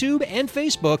 YouTube, and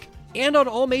Facebook, and on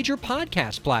all major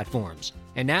podcast platforms.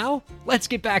 And now, let's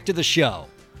get back to the show.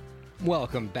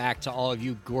 Welcome back to all of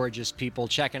you gorgeous people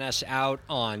checking us out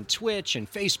on Twitch and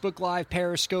Facebook Live,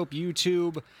 Periscope,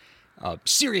 YouTube,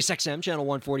 Sirius XM, Channel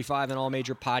 145, and all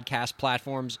major podcast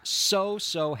platforms. So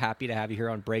happy to have you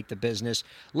here on Break the Business.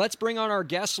 Let's bring on our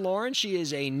guest, Lauren. She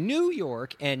is a New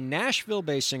York and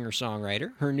Nashville-based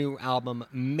singer-songwriter. Her new album,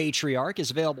 Matriarch,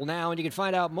 is available now, and you can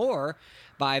find out more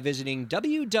by visiting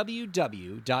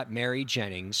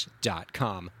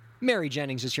www.maryjennings.com. Mary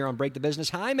Jennings is here on Break the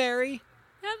Business. Hi, Mary.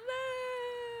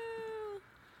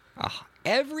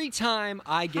 Every time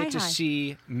I get to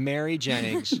see Mary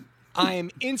Jennings, I am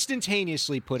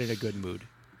instantaneously put in a good mood.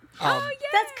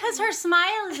 That's because her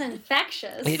smile is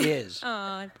infectious. It is.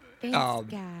 Oh,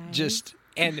 thanks, guys.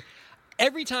 And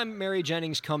every time Mary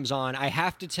Jennings comes on, I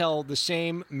have to tell the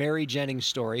same Mary Jennings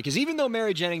story, because even though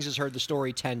Mary Jennings has heard the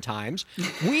story 10 times,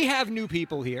 we have new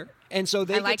people here, and so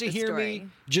they get to hear me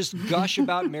just gush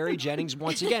about Mary Jennings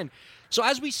once again. So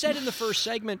as we said in the first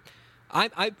segment,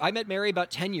 I met Mary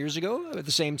about 10 years ago at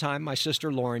the same time my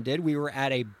sister Lauren did. We were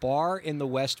at a bar in the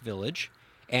West Village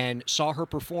and saw her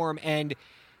perform. And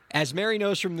as Mary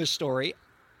knows from this story,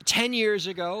 10 years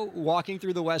ago, walking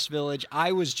through the West Village,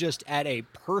 I was just at a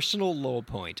personal low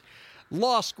point.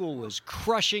 Law school was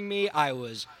crushing me. I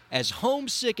was as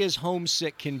homesick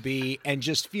can be and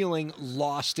just feeling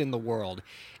lost in the world.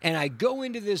 And I go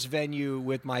into this venue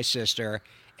with my sister,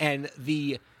 and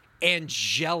the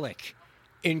angelic,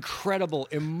 incredible,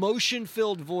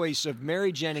 emotion-filled voice of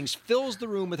Mary Jennings fills the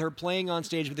room with her playing on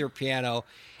stage with her piano,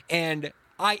 and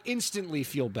I instantly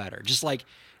feel better. Just like,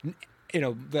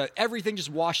 everything just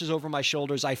washes over my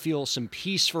shoulders. I feel some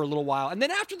peace for a little while, and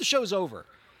then after the show's over,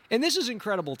 and this is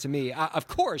incredible to me. Of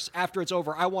course, after it's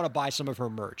over, I want to buy some of her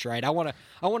merch, right? I want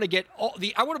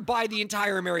to buy the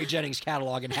entire Mary Jennings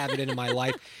catalog and have it in my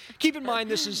life. Keep in mind,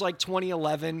 this is like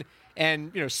 2011,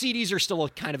 and CDs are still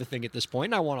kind of a thing at this point.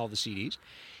 And I want all the CDs,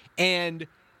 and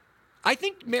I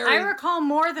think Mary. I recall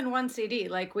more than one CD.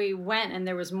 Like we went, and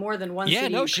there was more than one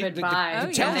CD you could buy.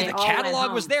 The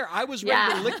catalog was there. I was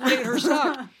ready to liquidate her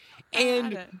stock.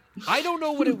 And I don't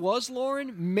know what it was,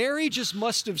 Lauren. Mary just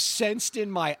must have sensed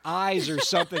in my eyes or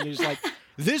something. He's like,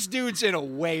 this dude's in a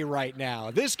way right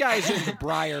now. This guy's in the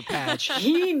briar patch.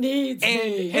 He needs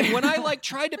me. And when I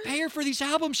tried to pay her for these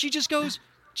albums, she just goes,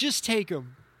 just take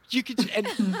them. You could,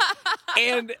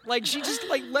 and she just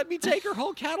let me take her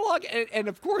whole catalog, and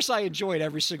of course I enjoyed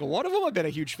every single one of them. I've been a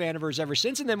huge fan of hers ever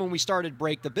since. And then when we started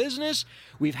Break the Business,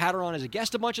 we've had her on as a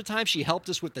guest a bunch of times. She helped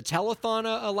us with the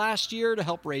telethon last year to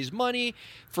help raise money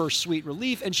for Sweet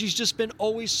Relief, and she's just been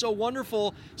always so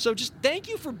wonderful. So just thank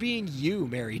you for being you,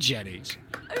 Mary Jennings.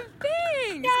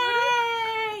 Thanks.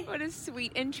 Yay! What a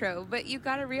sweet intro. But you've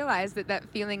got to realize that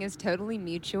feeling is totally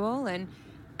mutual, and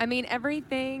I mean,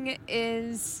 everything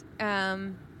is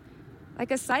like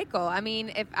a cycle. I mean,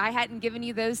 if I hadn't given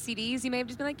you those CDs, you may have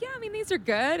just been like, yeah, I mean, these are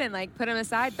good, and put them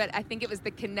aside. But I think it was the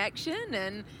connection,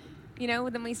 and,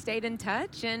 then we stayed in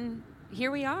touch, and here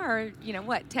we are,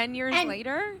 10 years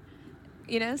later,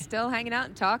 still hanging out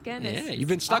and talking. Yeah, you've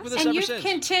been stuck with us ever since.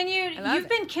 You've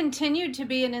been continued to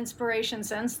be an inspiration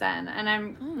since then. And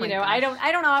I'm, I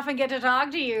don't often get to talk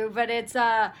to you, but it's,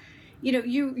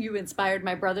 you inspired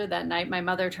my brother that night. My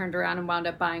mother turned around and wound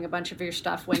up buying a bunch of your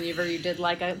stuff whenever you did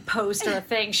a post or a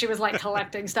thing. She was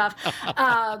collecting stuff.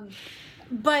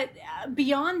 But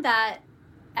beyond that,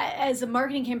 as a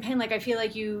marketing campaign, I feel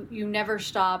like you never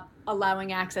stop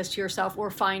allowing access to yourself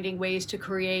or finding ways to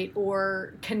create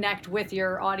or connect with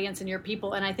your audience and your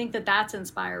people. And I think that that's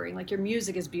inspiring. Your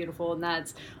music is beautiful, and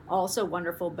that's also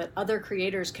wonderful, but other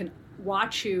creators can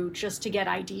watch you just to get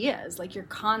ideas. You're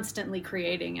constantly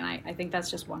creating, and I think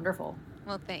that's just wonderful.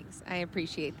 Well, thanks. I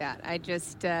appreciate that. I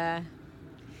just, I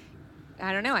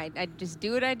don't know. I just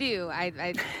do what I do.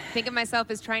 I think of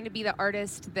myself as trying to be the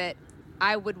artist that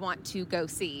I would want to go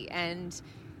see and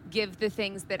give the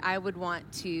things that I would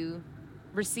want to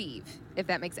receive, if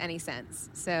that makes any sense.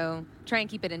 So try and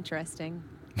keep it interesting,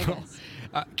 I guess.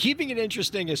 Keeping it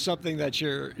interesting is something that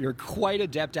you're quite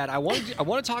adept at. I want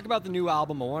to talk about the new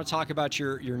album. I want to talk about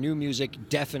your new music,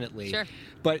 definitely. Sure.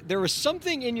 But there was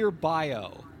something in your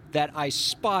bio that I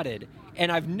spotted,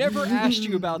 and I've never asked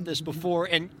you about this before,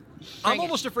 and I'm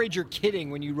almost afraid you're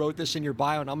kidding when you wrote this in your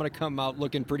bio, and I'm going to come out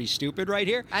looking pretty stupid right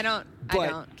here. I don't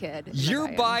kid. Your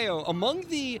bio, among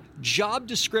the job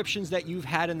descriptions that you've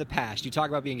had in the past, you talk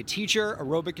about being a teacher,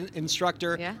 aerobic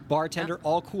instructor, bartender,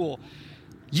 all cool.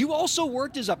 You also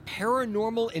worked as a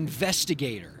paranormal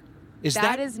investigator.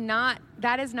 That is not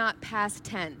past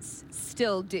tense.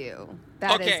 Still do.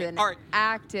 That is an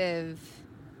active.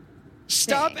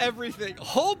 Stop everything.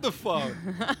 Hold the phone.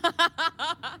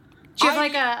 Do you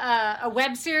have a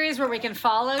web series where we can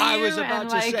follow you? I was about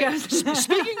to say.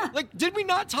 Speaking, did we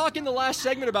not talk in the last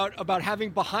segment about having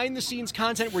behind the scenes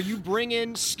content where you bring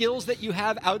in skills that you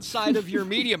have outside of your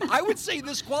medium? I would say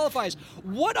this qualifies.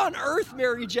 What on earth,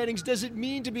 Mary Jennings, does it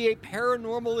mean to be a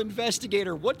paranormal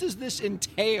investigator? What does this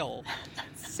entail?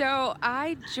 So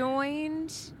I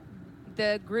joined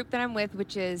the group that I'm with,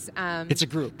 which is it's a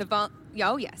group.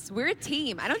 Oh yes, we're a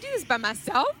team. I don't do this by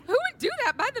myself. Who would do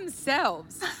that by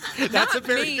themselves? That's a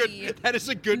very good. That is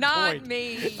a good point. Not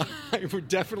me. I would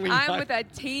definitely. I'm with a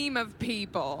team of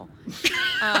people.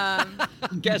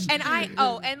 Guess.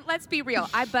 And let's be real.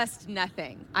 I bust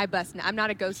nothing. I'm not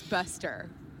a ghost buster.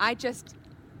 I just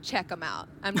check them out.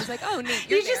 I'm just like, oh, neat.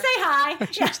 You just say hi.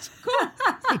 Cool.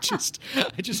 I just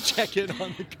check in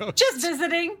on the ghosts. Just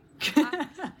visiting.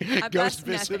 I ghost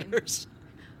visitors.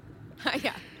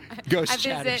 Yeah. Ghost I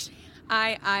chatters. visit.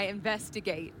 I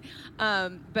investigate.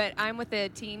 But I'm with a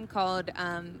team called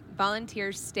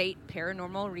Volunteer State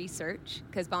Paranormal Research,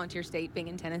 because Volunteer State being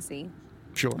in Tennessee.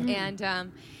 Sure.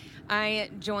 And I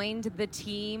joined the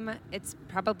team. It's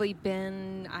probably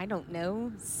been,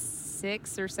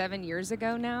 6 or 7 years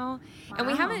ago now. Wow. And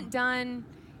we haven't done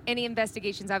any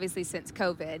investigations, obviously, since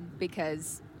COVID,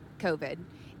 because COVID.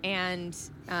 And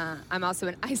I'm also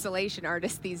an isolation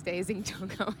artist these days. You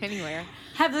don't go anywhere.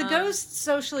 Have the ghosts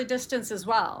socially distanced as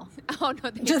well? Oh, no.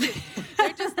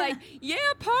 They're just like, yeah,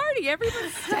 party.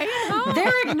 Everyone's staying home.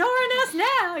 They're ignoring us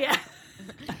now. Yeah.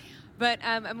 But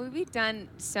we've done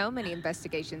so many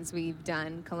investigations. We've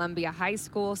done Columbia High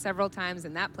School several times,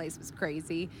 and that place was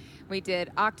crazy. We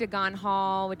did Octagon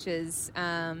Hall, which is,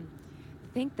 I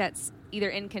think that's either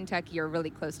in Kentucky or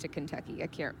really close to Kentucky. I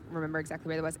can't remember exactly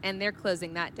where it was. And they're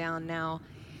closing that down now.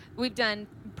 We've done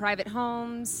private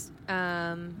homes.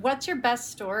 What's your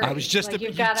best story? I was just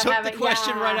you took the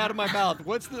question right out of my mouth.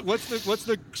 What's the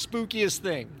spookiest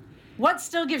thing? What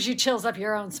still gives you chills up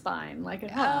your own spine? Like,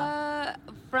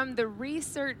 from the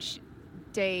research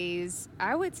days,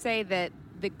 I would say that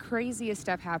the craziest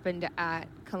stuff happened at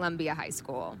Columbia High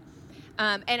School.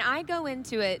 And I go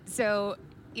into it, so,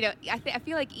 you know, I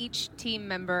feel like each team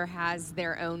member has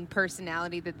their own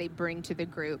personality that they bring to the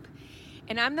group.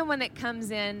 And I'm the one that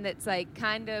comes in that's like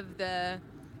kind of that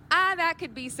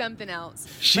could be something else.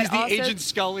 She's the Agent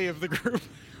Scully of the group.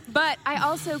 But I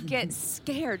also get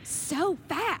scared so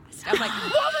fast. I'm like,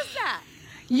 what was that?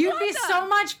 You'd be so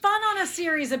much fun on a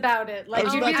series about it.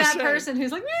 Like, you'd be that person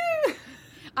who's like, Woo!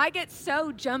 I get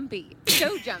so jumpy.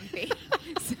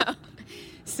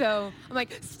 So I'm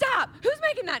like, stop! Who's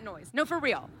making that noise? No, for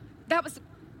real. That was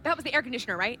the air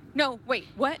conditioner, right? No, wait,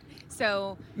 what?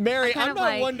 So Mary, I'm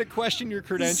not one to question your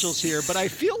credentials here, but I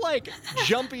feel like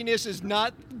jumpiness is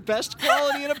not best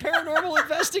quality in a paranormal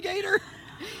investigator.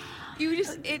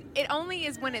 It only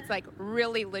is when it's like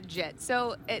really legit.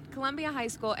 So at Columbia High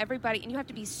School, everybody, and you have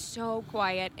to be so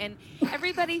quiet, and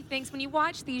everybody thinks, when you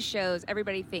watch these shows,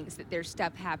 everybody thinks that there's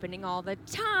stuff happening all the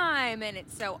time, and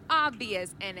it's so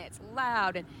obvious, and it's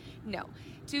loud, and no.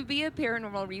 To be a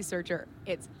paranormal researcher,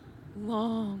 it's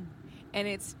long, and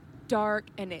it's dark,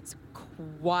 and it's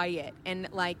quiet, and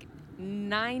like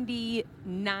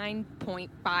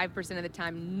 99.5% of the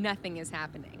time, nothing is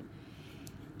happening.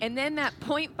 And then that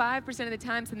 0.5% of the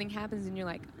time something happens and you're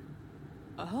like,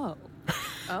 oh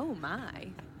my,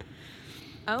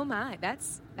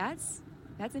 that's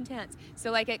intense. So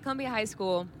like at Columbia High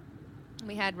School,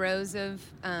 we had rows of,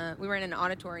 we were in an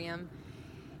auditorium,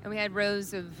 and we had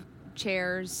rows of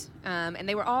chairs, and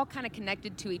they were all kind of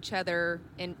connected to each other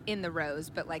in the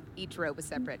rows, but like each row was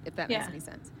separate, if that makes any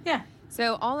sense. Yeah.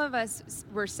 So all of us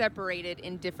were separated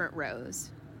in different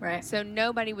rows. Right. So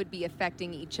nobody would be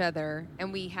affecting each other,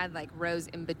 and we had like rows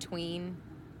in between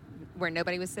where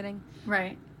nobody was sitting.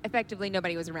 Right. Effectively,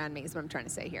 nobody was around me is what I'm trying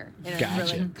to say here in Gotcha. a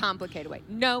really complicated way.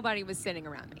 Nobody was sitting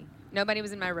around me. Nobody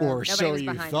was in my row. Or nobody so was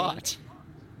you behind thought. me.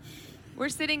 We're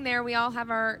sitting there. We all have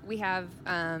EMF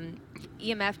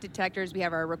detectors. We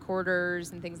have our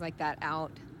recorders and things like that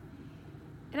out.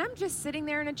 And I'm just sitting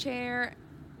there in a chair.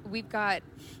 We've got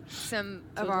some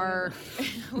of our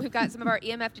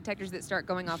EMF detectors that start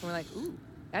going off, and we're like, ooh,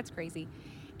 that's crazy.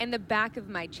 And the back of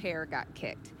my chair got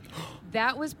kicked.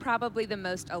 That was probably the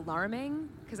most alarming,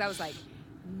 because I was like,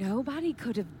 nobody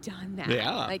could have done that.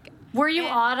 Yeah. Like, were you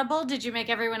audible? Did you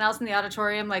make everyone else in the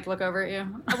auditorium like look over at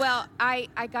you? Well, I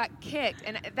got kicked,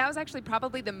 and that was actually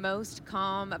probably the most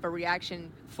calm of a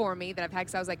reaction for me that I've had,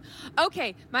 because I was like,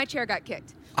 okay, my chair got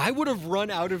kicked. I would have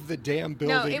run out of the damn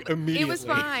building immediately. It was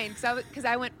fine, because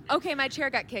I went, okay, my chair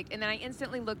got kicked, and then I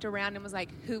instantly looked around and was like,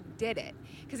 who did it?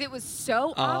 Because it was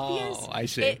so obvious. Oh, I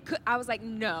see. I was like,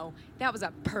 no, that was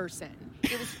a person.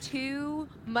 It was too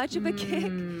much of a kick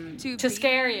to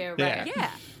scare you, right?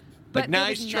 Yeah. But But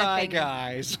nice try,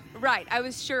 guys. Right. I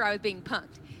was sure I was being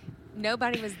punked.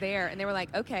 Nobody was there, and they were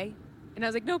like, okay. And I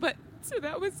was like, no, but, so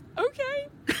that was okay.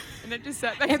 And I just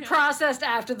sat back It down. processed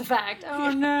after the fact.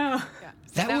 Oh, no. Yeah.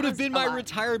 So That would have was been a my lot.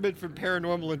 retirement from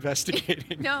paranormal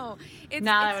investigating. No.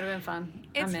 That would have been fun.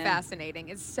 It's I'm in. fascinating.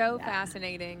 It's so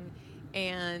fascinating.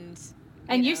 And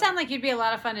you sound like you'd be a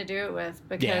lot of fun to do it with,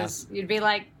 because you'd be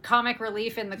like comic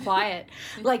relief in the quiet.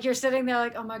 Like you're sitting there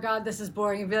like, oh my God, this is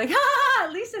boring. You'd be like,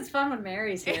 at least it's fun when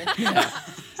Mary's here.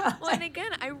 Well, and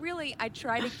again, I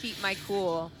try to keep my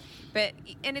cool,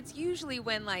 and it's usually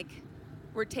when like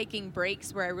we're taking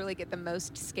breaks where I really get the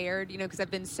most scared, because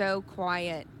I've been so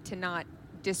quiet to not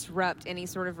disrupt any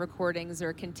sort of recordings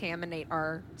or contaminate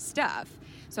our stuff.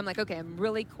 So I'm like, okay, I'm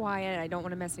really quiet. I don't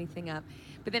want to mess anything up.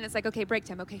 But then it's like, okay, break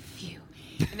time. Okay, phew.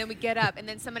 And then we get up, and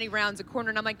then somebody rounds a corner,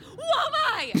 and I'm like, who am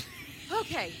I?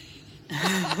 Okay.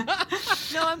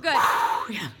 No, I'm good.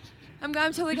 I'm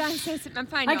totally good. I'm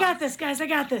fine. I got this, guys. I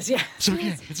got this. Yeah. It's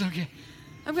okay. It's okay.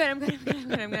 I'm good. I'm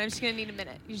just going to need a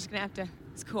minute. You're just going to have to.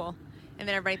 It's cool. And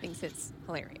then everybody thinks it's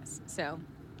hilarious. So.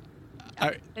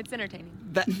 It's entertaining.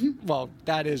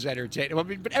 That is entertaining. I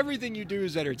mean, but everything you do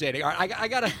is entertaining. All right, I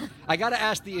gotta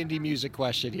ask the indie music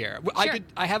question here. Sure.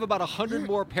 I have about 100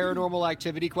 more Paranormal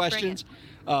Activity questions,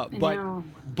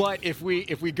 but if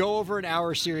we go over an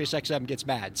hour, Sirius XM gets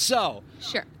mad. So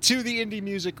Sure. To the indie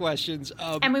music questions,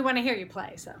 and we want to hear you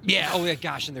play. So yeah. Oh yeah.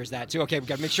 Gosh, and there's that too. Okay, we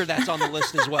got to make sure that's on the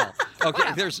list as well.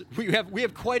 Okay. We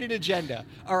have quite an agenda.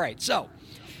 All right. So,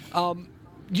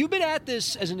 you've been at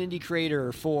this as an indie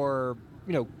creator for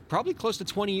probably close to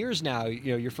 20 years now.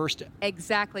 Your first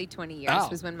Exactly 20 years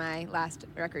was when my last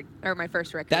record, or my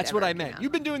first record. That's what I came meant. out.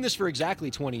 You've been doing this for exactly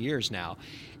 20 years now,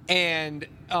 and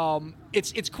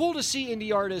it's cool to see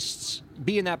indie artists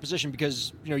be in that position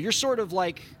because you're sort of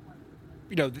like.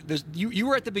 You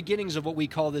were at the beginnings of what we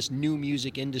call this new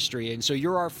music industry, and so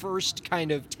you're our first kind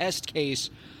of test case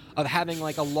of having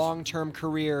like a long-term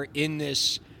career in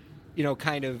this,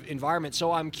 kind of environment.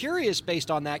 So I'm curious,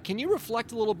 based on that, can you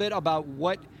reflect a little bit about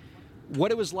what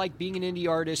it was like being an indie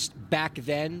artist back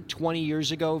then, 20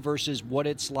 years ago, versus what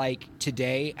it's like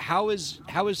today? How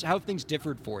have things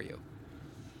differed for you?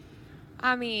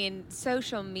 I mean,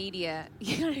 social media,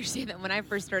 you gotta understand that when I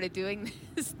first started doing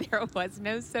this, there was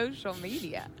no social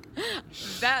media.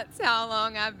 That's how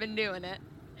long I've been doing it.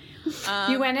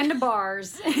 You went into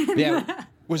bars. Yeah.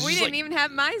 We didn't even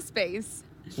have MySpace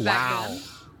back then.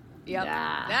 Yep.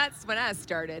 Yeah. That's when I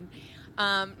started.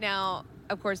 Now,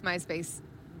 of course, MySpace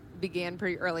began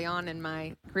pretty early on in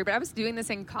my career, but I was doing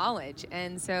this in college.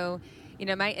 And so,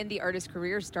 my indie artist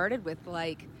career started with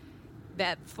like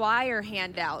that flyer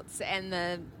handouts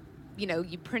and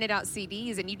you printed out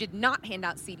CDs, and you did not hand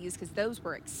out CDs because those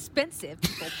were expensive.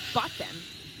 People bought them.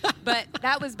 But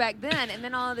that was back then. And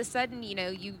then all of a sudden,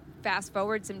 you fast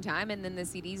forward some time, and then the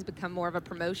CDs become more of a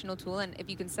promotional tool. And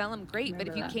if you can sell them, great. But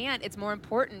if you can't, it's more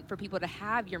important for people to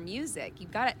have your music.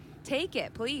 You've got to take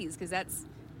it, please, because that's...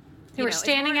 You were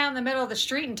standing out in the middle of the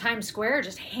street in Times Square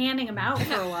just handing them out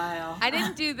for a while. I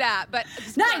didn't do that, but...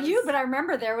 Not you, but I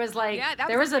remember there was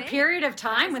there was a period of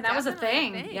time when that was a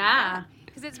thing. Yeah.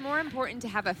 Because it's more important to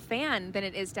have a fan than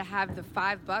it is to have the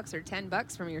 $5 or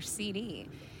 $10 from your CD.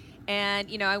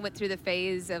 And, I went through the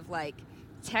phase of, like,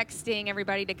 texting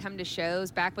everybody to come to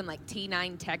shows back when, like,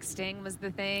 T9 texting was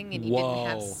the thing, and you didn't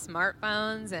have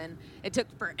smartphones, and it took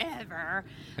forever.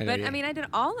 But, I did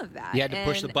all of that. You had to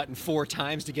push the button 4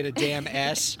 times to get a damn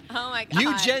S. Oh, my God.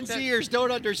 You Gen Zers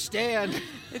don't understand.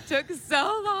 It took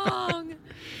so long.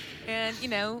 And,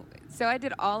 so I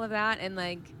did all of that, and,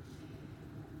 like,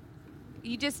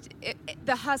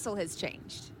 the hustle has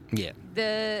changed. Yeah.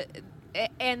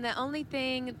 And the only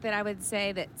thing that I would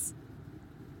say that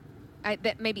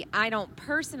maybe I don't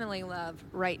personally love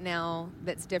right now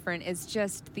that's different is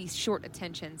just the short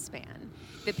attention span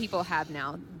that people have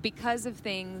now because of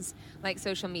things like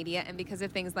social media and because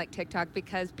of things like TikTok,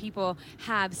 because people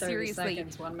have 30 seriously...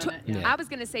 seconds, 1 minute. Yeah. I was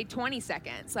going to say 20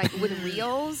 seconds. Like with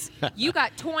Reels, you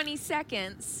got 20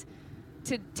 seconds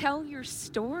to tell your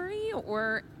story,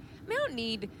 or I don't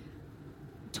need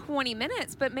 20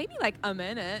 minutes, but maybe like a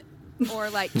minute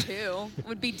or like 2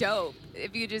 would be dope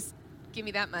if you just give me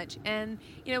that much. And,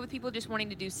 with people just wanting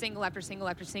to do single after single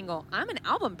after single, I'm an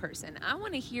album person. I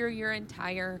want to hear your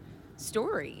entire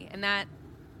story. And that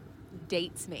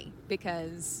dates me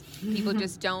because people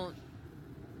just don't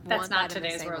That's want not that in the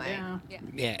today's same world. way.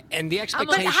 Yeah, and the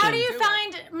expectation. But how do you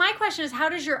find? My question is, how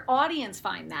does your audience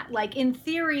find that? Like in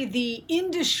theory, the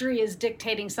industry is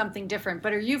dictating something different,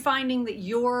 but are you finding that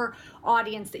your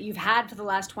audience that you've had for the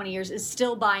last 20 years is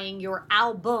still buying your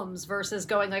albums versus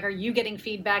going like, are you getting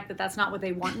feedback that that's not what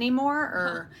they want anymore?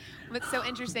 Or what's so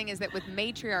interesting is that with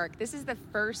Matriarch, this is the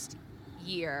first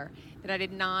year that I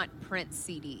did not print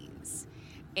CDs.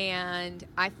 And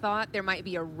I thought there might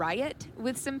be a riot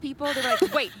with some people. They're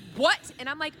like, wait, what? And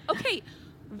I'm like, okay,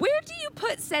 where do you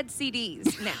put said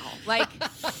CDs now? Like,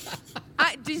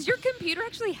 does your computer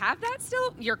actually have that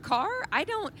still? Your car? I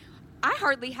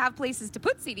hardly have places to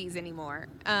put CDs anymore.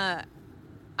 I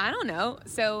don't know.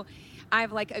 So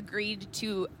I've like agreed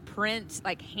to print,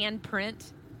 like hand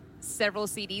print several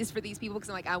CDs for these people because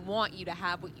I'm like, I want you to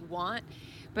have what you want.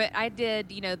 But I did,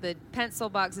 the pencil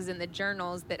boxes and the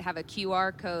journals that have a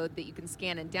QR code that you can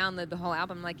scan and download the whole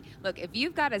album. I'm like, look, if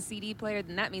you've got a CD player,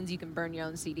 then that means you can burn your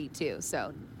own CD too.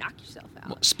 So knock yourself out.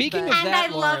 Well, speaking of and that,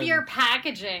 I love Lauren, your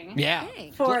packaging. Yeah.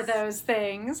 For those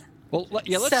things. Well,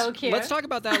 yeah, So cute. let's talk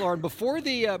about that, Lauren. Before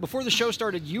the show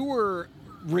started, you were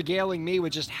regaling me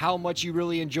with just how much you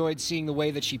really enjoyed seeing the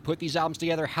way that she put these albums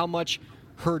together, how much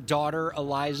her daughter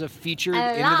Eliza featured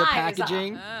into the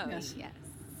packaging. Oh, yes.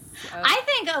 I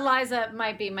think Eliza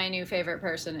might be my new favorite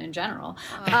person in general.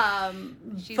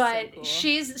 She's But so cool.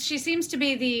 she seems to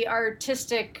be the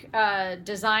artistic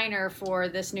designer for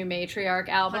this new Matriarch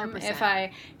album.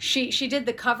 100%. She did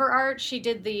the cover art, she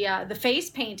did the face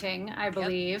painting, I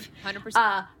believe.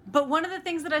 100%. But one of the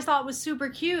things that I thought was super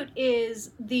cute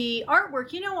is the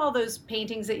artwork. You know, all those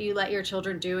paintings that you let your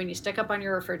children do and you stick up on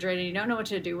your refrigerator and you don't know what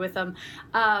to do with them.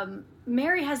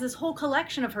 Mary has this whole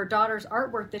collection of her daughter's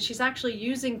artwork that she's actually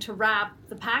using to wrap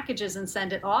the packages and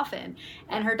send it off in.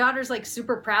 And her daughter's like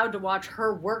super proud to watch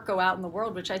her work go out in the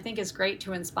world, which I think is great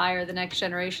to inspire the next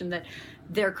generation that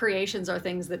their creations are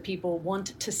things that people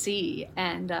want to see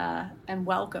and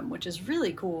welcome, which is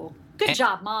really cool. Good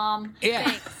job, Mom. Yeah,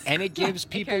 Thanks. and it gives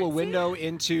people a window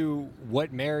into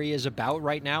what Mary is about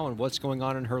right now and what's going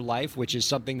on in her life, which is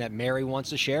something that Mary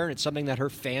wants to share, and it's something that her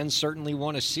fans certainly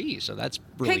want to see. So that's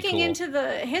really Picking cool. into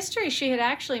the history, she had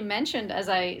actually mentioned,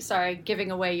 giving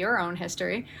away your own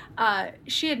history,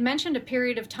 she had mentioned a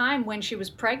period of time when she was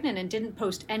pregnant and didn't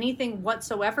post anything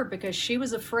whatsoever because she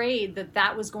was afraid that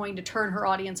that was going to turn her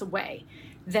audience away,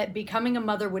 that becoming a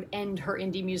mother would end her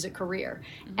indie music career.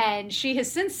 Mm-hmm. And she has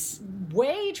since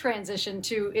way transitioned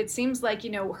to, it seems like,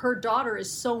 her daughter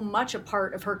is so much a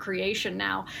part of her creation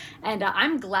now. And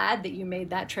I'm glad that you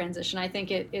made that transition. I think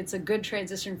it's a good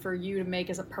transition for you to make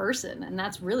as a person, and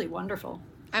that's really wonderful.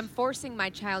 I'm forcing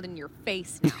my child in your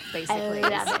face now, basically.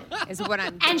 I love it. Is what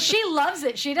I'm doing. And she loves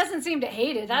it. She doesn't seem to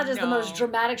hate it. That is the No. most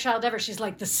dramatic child ever. She's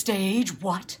like, the stage?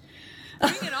 What?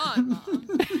 Bring it on, Mom.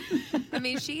 I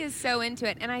mean, she is so into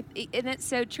it, and it's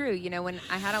so true. When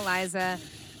I had Eliza,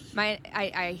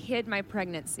 I hid my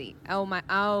pregnancy. Oh my,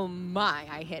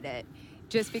 I hid it,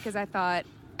 just because I thought.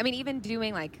 I mean, even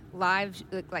doing like live,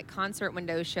 like concert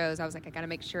window shows, I was like, I got to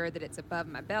make sure that it's above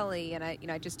my belly, and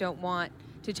I just don't want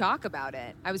to talk about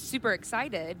it. I was super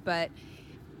excited, but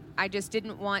I just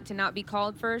didn't want to not be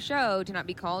called for a show, to not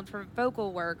be called for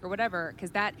vocal work or whatever,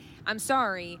 because I'm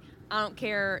sorry. I don't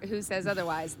care who says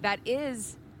otherwise. That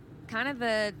is kind of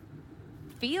the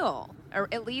feel, or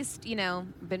at least,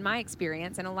 been my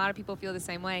experience, and a lot of people feel the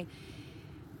same way.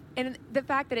 And the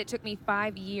fact that it took me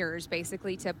 5 years,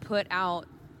 basically, to put out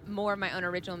more of my own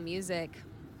original music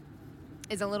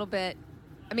is a little bit,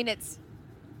 I mean, it's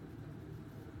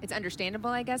understandable,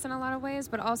 I guess, in a lot of ways,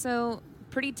 but also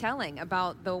pretty telling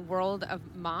about the world of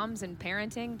moms and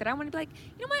parenting, that I want to be like,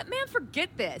 you know what, man, forget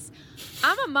this.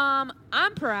 I'm a mom.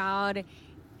 I'm proud.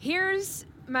 Here's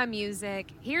my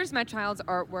music. Here's my child's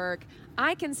artwork.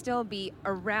 I can still be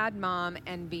a rad mom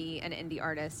and be an indie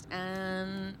artist.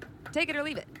 Take it or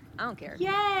leave it. I don't care.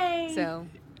 Yay! So,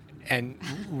 and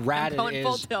rad I'm going it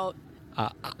full is. tilt.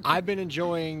 I've been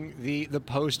enjoying the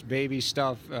post-baby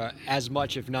stuff as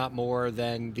much, if not more,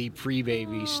 than the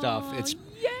pre-baby stuff. It's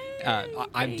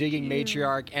I'm digging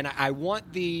Matriarch, and I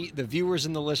want the viewers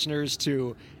and the listeners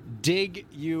to dig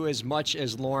you as much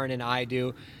as Lauren and I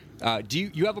do. Do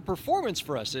you have a performance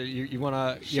for us? You want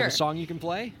to? You have a song you can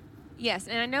play? Yes,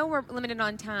 and I know we're limited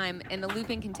on time, and the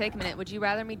looping can take a minute. Would you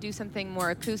rather me do something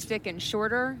more acoustic and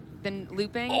shorter than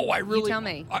looping? Oh, I really. You tell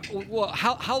me. Well,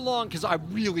 how long? Because I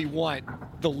really want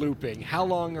the looping. How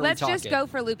long are Let's we talking? just go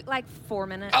for loop, like 4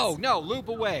 minutes. Oh no, loop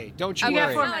away. Don't you Okay,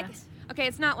 worry. 4 not like- minutes. okay,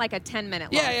 it's not like a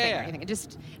 10-minute long Yeah, thing yeah. or anything.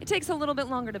 It takes a little bit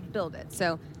longer to build it.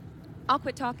 So I'll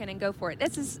quit talking and go for it.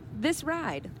 This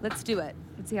ride. Let's do it.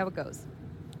 Let's see how it goes.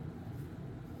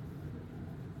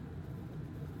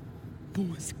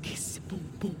 Boom, kissy, boom,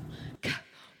 boom, ka.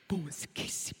 Boom,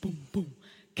 kissy, boom, boom,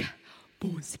 ka.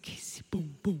 Boom, kissy,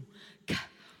 boom, boom, ka.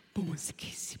 Boom,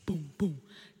 kissy, boom, boom,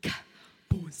 ka.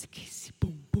 Boom, kissy,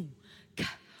 boom, boom, ka.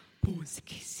 Boom,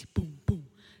 kissy, boom, boom,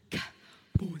 ka.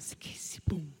 Boom, kissy,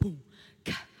 boom, boom,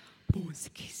 ka. Boom,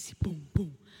 kissy, boom,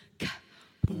 boom, ka.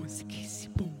 Boom, kissy,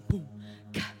 boom, boom, ka. Boom, kissy, boom, boom,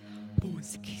 ka. Boom,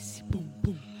 kissy, boom,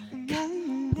 boom, ka.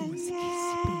 Boom, kissy,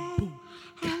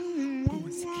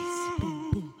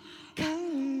 boom, boom.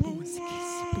 Boom,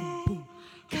 kissy, boom, boom.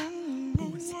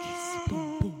 Boom, kissy,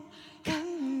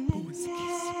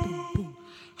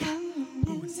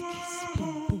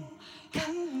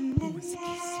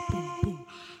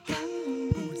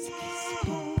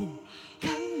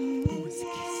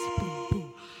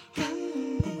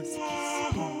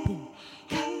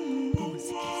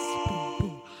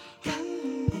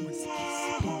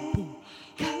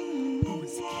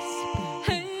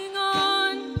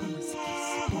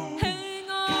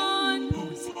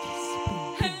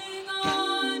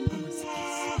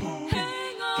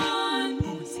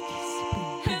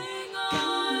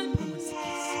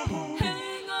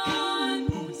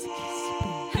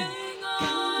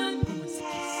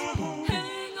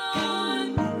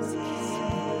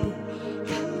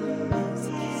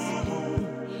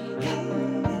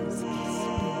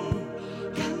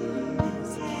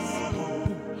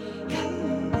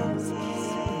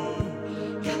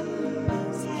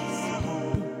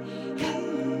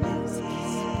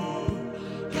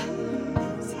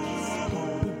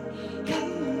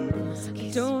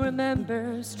 Don't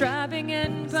remember striving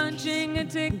and punching a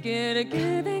ticket or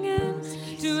giving in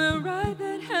to a ride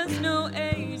that has no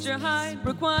age or height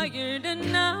required.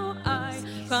 And now I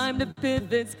climb the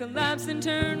pivots, collapse and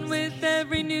turn with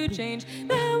every new change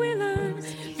that we learn.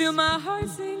 Feel my heart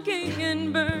sinking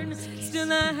and burn.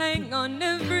 Still I hang on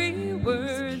every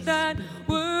word that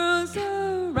whirls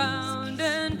around.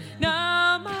 And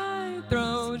now my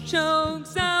throat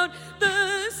chokes out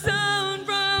the sound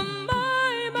from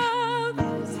my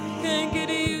mouth. Can't get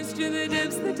used to the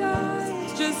dips, the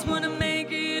dives. Just wanna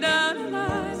make it out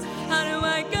alive. How do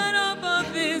I get off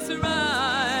of this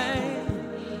ride?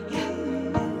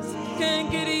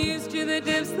 Can't get used to the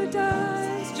dips, the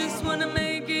dives. Just wanna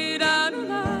make it out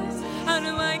alive. How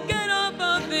do I get off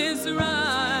of this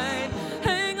ride?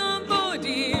 Hang on for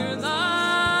dear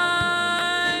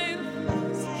life.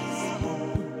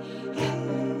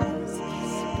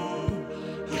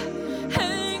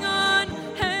 Hang on,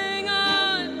 hang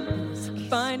on.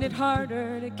 Find it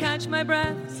harder to catch my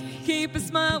breath. Keep a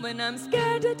smile when I'm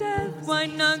scared to death. Why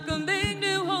not go cling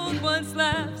to hold what's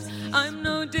left? I'm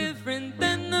no different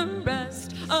than the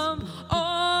rest of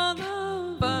all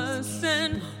of us.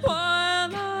 And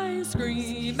while I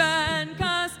scream and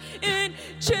cuss, it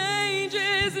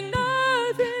changes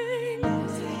nothing.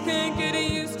 Can't get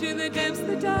used to the dips,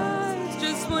 the dives.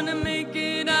 Just wanna make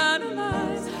it out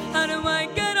alive. How do I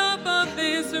get off of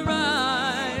this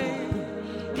ride?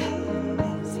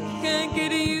 Can't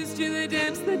get used to the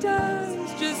dips, the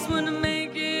dives. Just wanna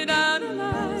make it out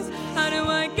alive. How do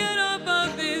I get off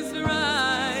of this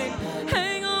ride?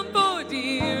 Hang on for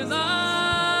dear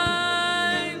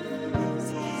life.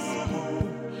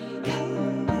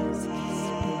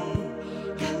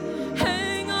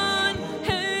 Hang on,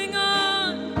 hang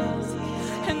on.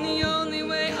 And the only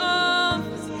way off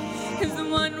is the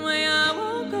one way I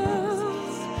won't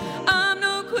go. I'm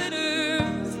no quitter,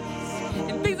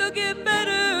 and things will get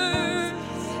better.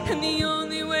 And the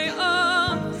only way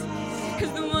off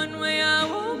is the one way I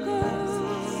won't go.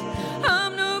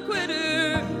 I'm no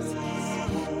quitter,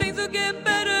 things will get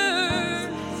better.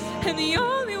 And the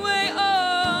only way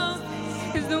off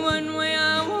is the one way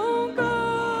I won't go.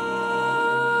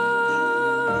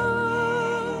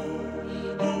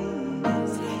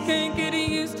 Can't get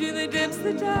used to the dips,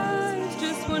 the dives.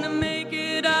 Just wanna make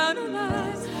it out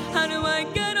alive. How do I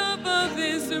get off of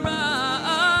this ride?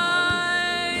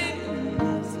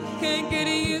 Can't get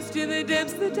used to the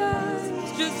dips, the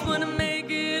dives. Just wanna make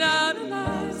it out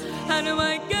alive. How do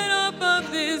I get off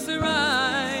of this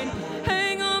ride?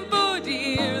 Hang on for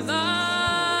dear life.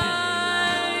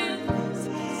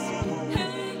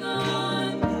 Hang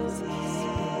on,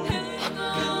 hang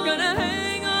on. Gonna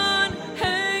hang on,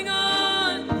 hang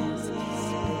on,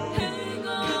 hang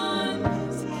on,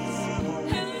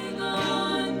 hang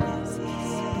on,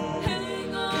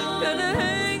 hang on. Gonna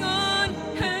hang on,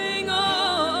 hang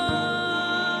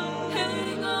on,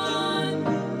 hang on,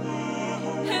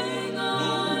 hang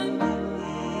on,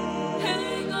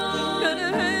 hang on.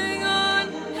 Gonna hang on,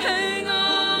 hang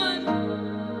on,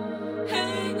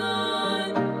 hang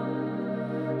on,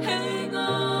 hang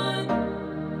on,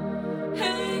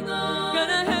 hang on.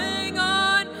 Gonna hang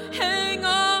on, hang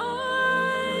on.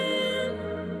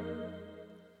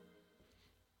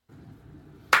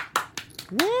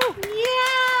 Woo! Yay!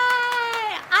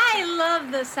 I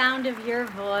love the sound of your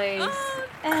voice. Oh,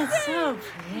 It's so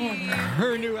pretty.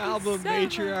 Her new album, so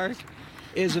Matriarch,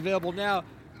 is available now.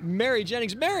 Mary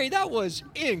Jennings. Mary, that was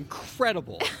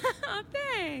incredible. Oh,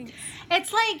 thanks.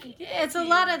 It's like, it's a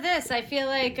lot of this. I feel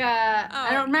like, I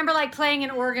don't remember like playing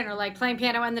an organ or like playing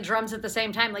piano and the drums at the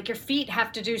same time. Like your feet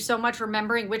have to do so much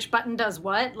remembering which button does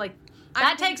what. Like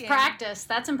that takes thinking- practice.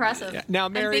 That's impressive. Yeah. Now,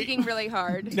 I'm Mary. thinking really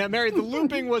hard. Now, Mary, the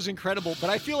looping was incredible, but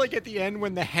I feel like at the end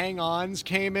when the hang-ons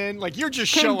came in, like you're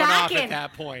just Came showing back off at in.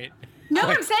 that point. No,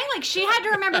 I'm saying like she had to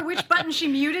remember which button she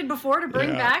muted before to bring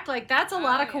Yeah. back. Like that's a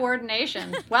lot of yeah.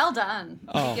 coordination. Well done.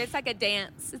 Oh, It's like a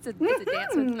dance. It's a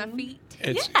dance with my feet.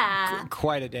 it's Yeah.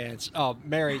 quite a dance. Oh,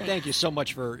 Mary, thank you so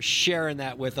much for sharing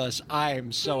that with us. I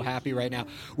am so happy right now.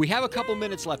 We have a couple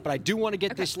minutes left, but I do want to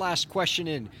get this last question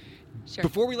in. Sure.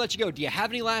 Before we let you go, do you have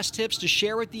any last tips to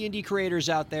share with the indie creators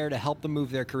out there to help them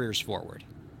move their careers forward?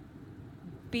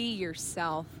 Be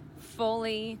yourself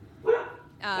fully.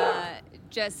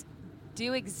 Just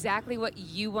do exactly what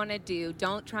you want to do.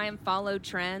 Don't try and follow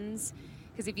trends,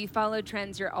 because if you follow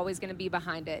trends, you're always going to be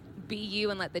behind it. Be you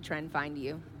and let the trend find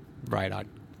you. Right on.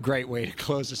 Great way to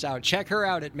close this out. Check her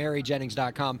out at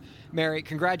maryjennings.com. Mary,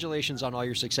 congratulations on all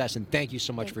your success, and thank you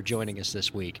so much for joining us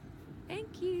this week.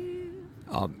 Thank you.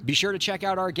 Be sure to check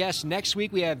out our guests. Next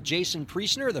week, we have Jason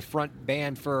Priestner, the front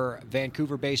band for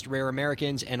Vancouver-based Rare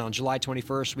Americans. And on July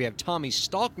 21st, we have Tommy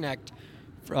Stalknecht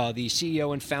the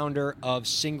CEO and founder of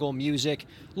Single Music.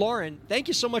 Lauren, thank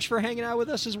you so much for hanging out with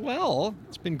us as well.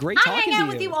 It's been great talking to you. I hang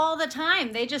out with you all the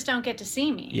time. They just don't get to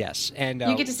see me. Yes. And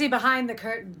you get to see behind the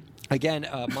curtain. Again,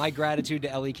 my gratitude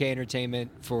to LEK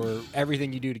Entertainment for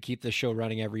everything you do to keep this show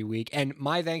running every week. And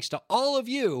my thanks to all of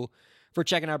you for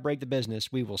checking out Break the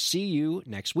Business. We will see you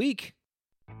next week.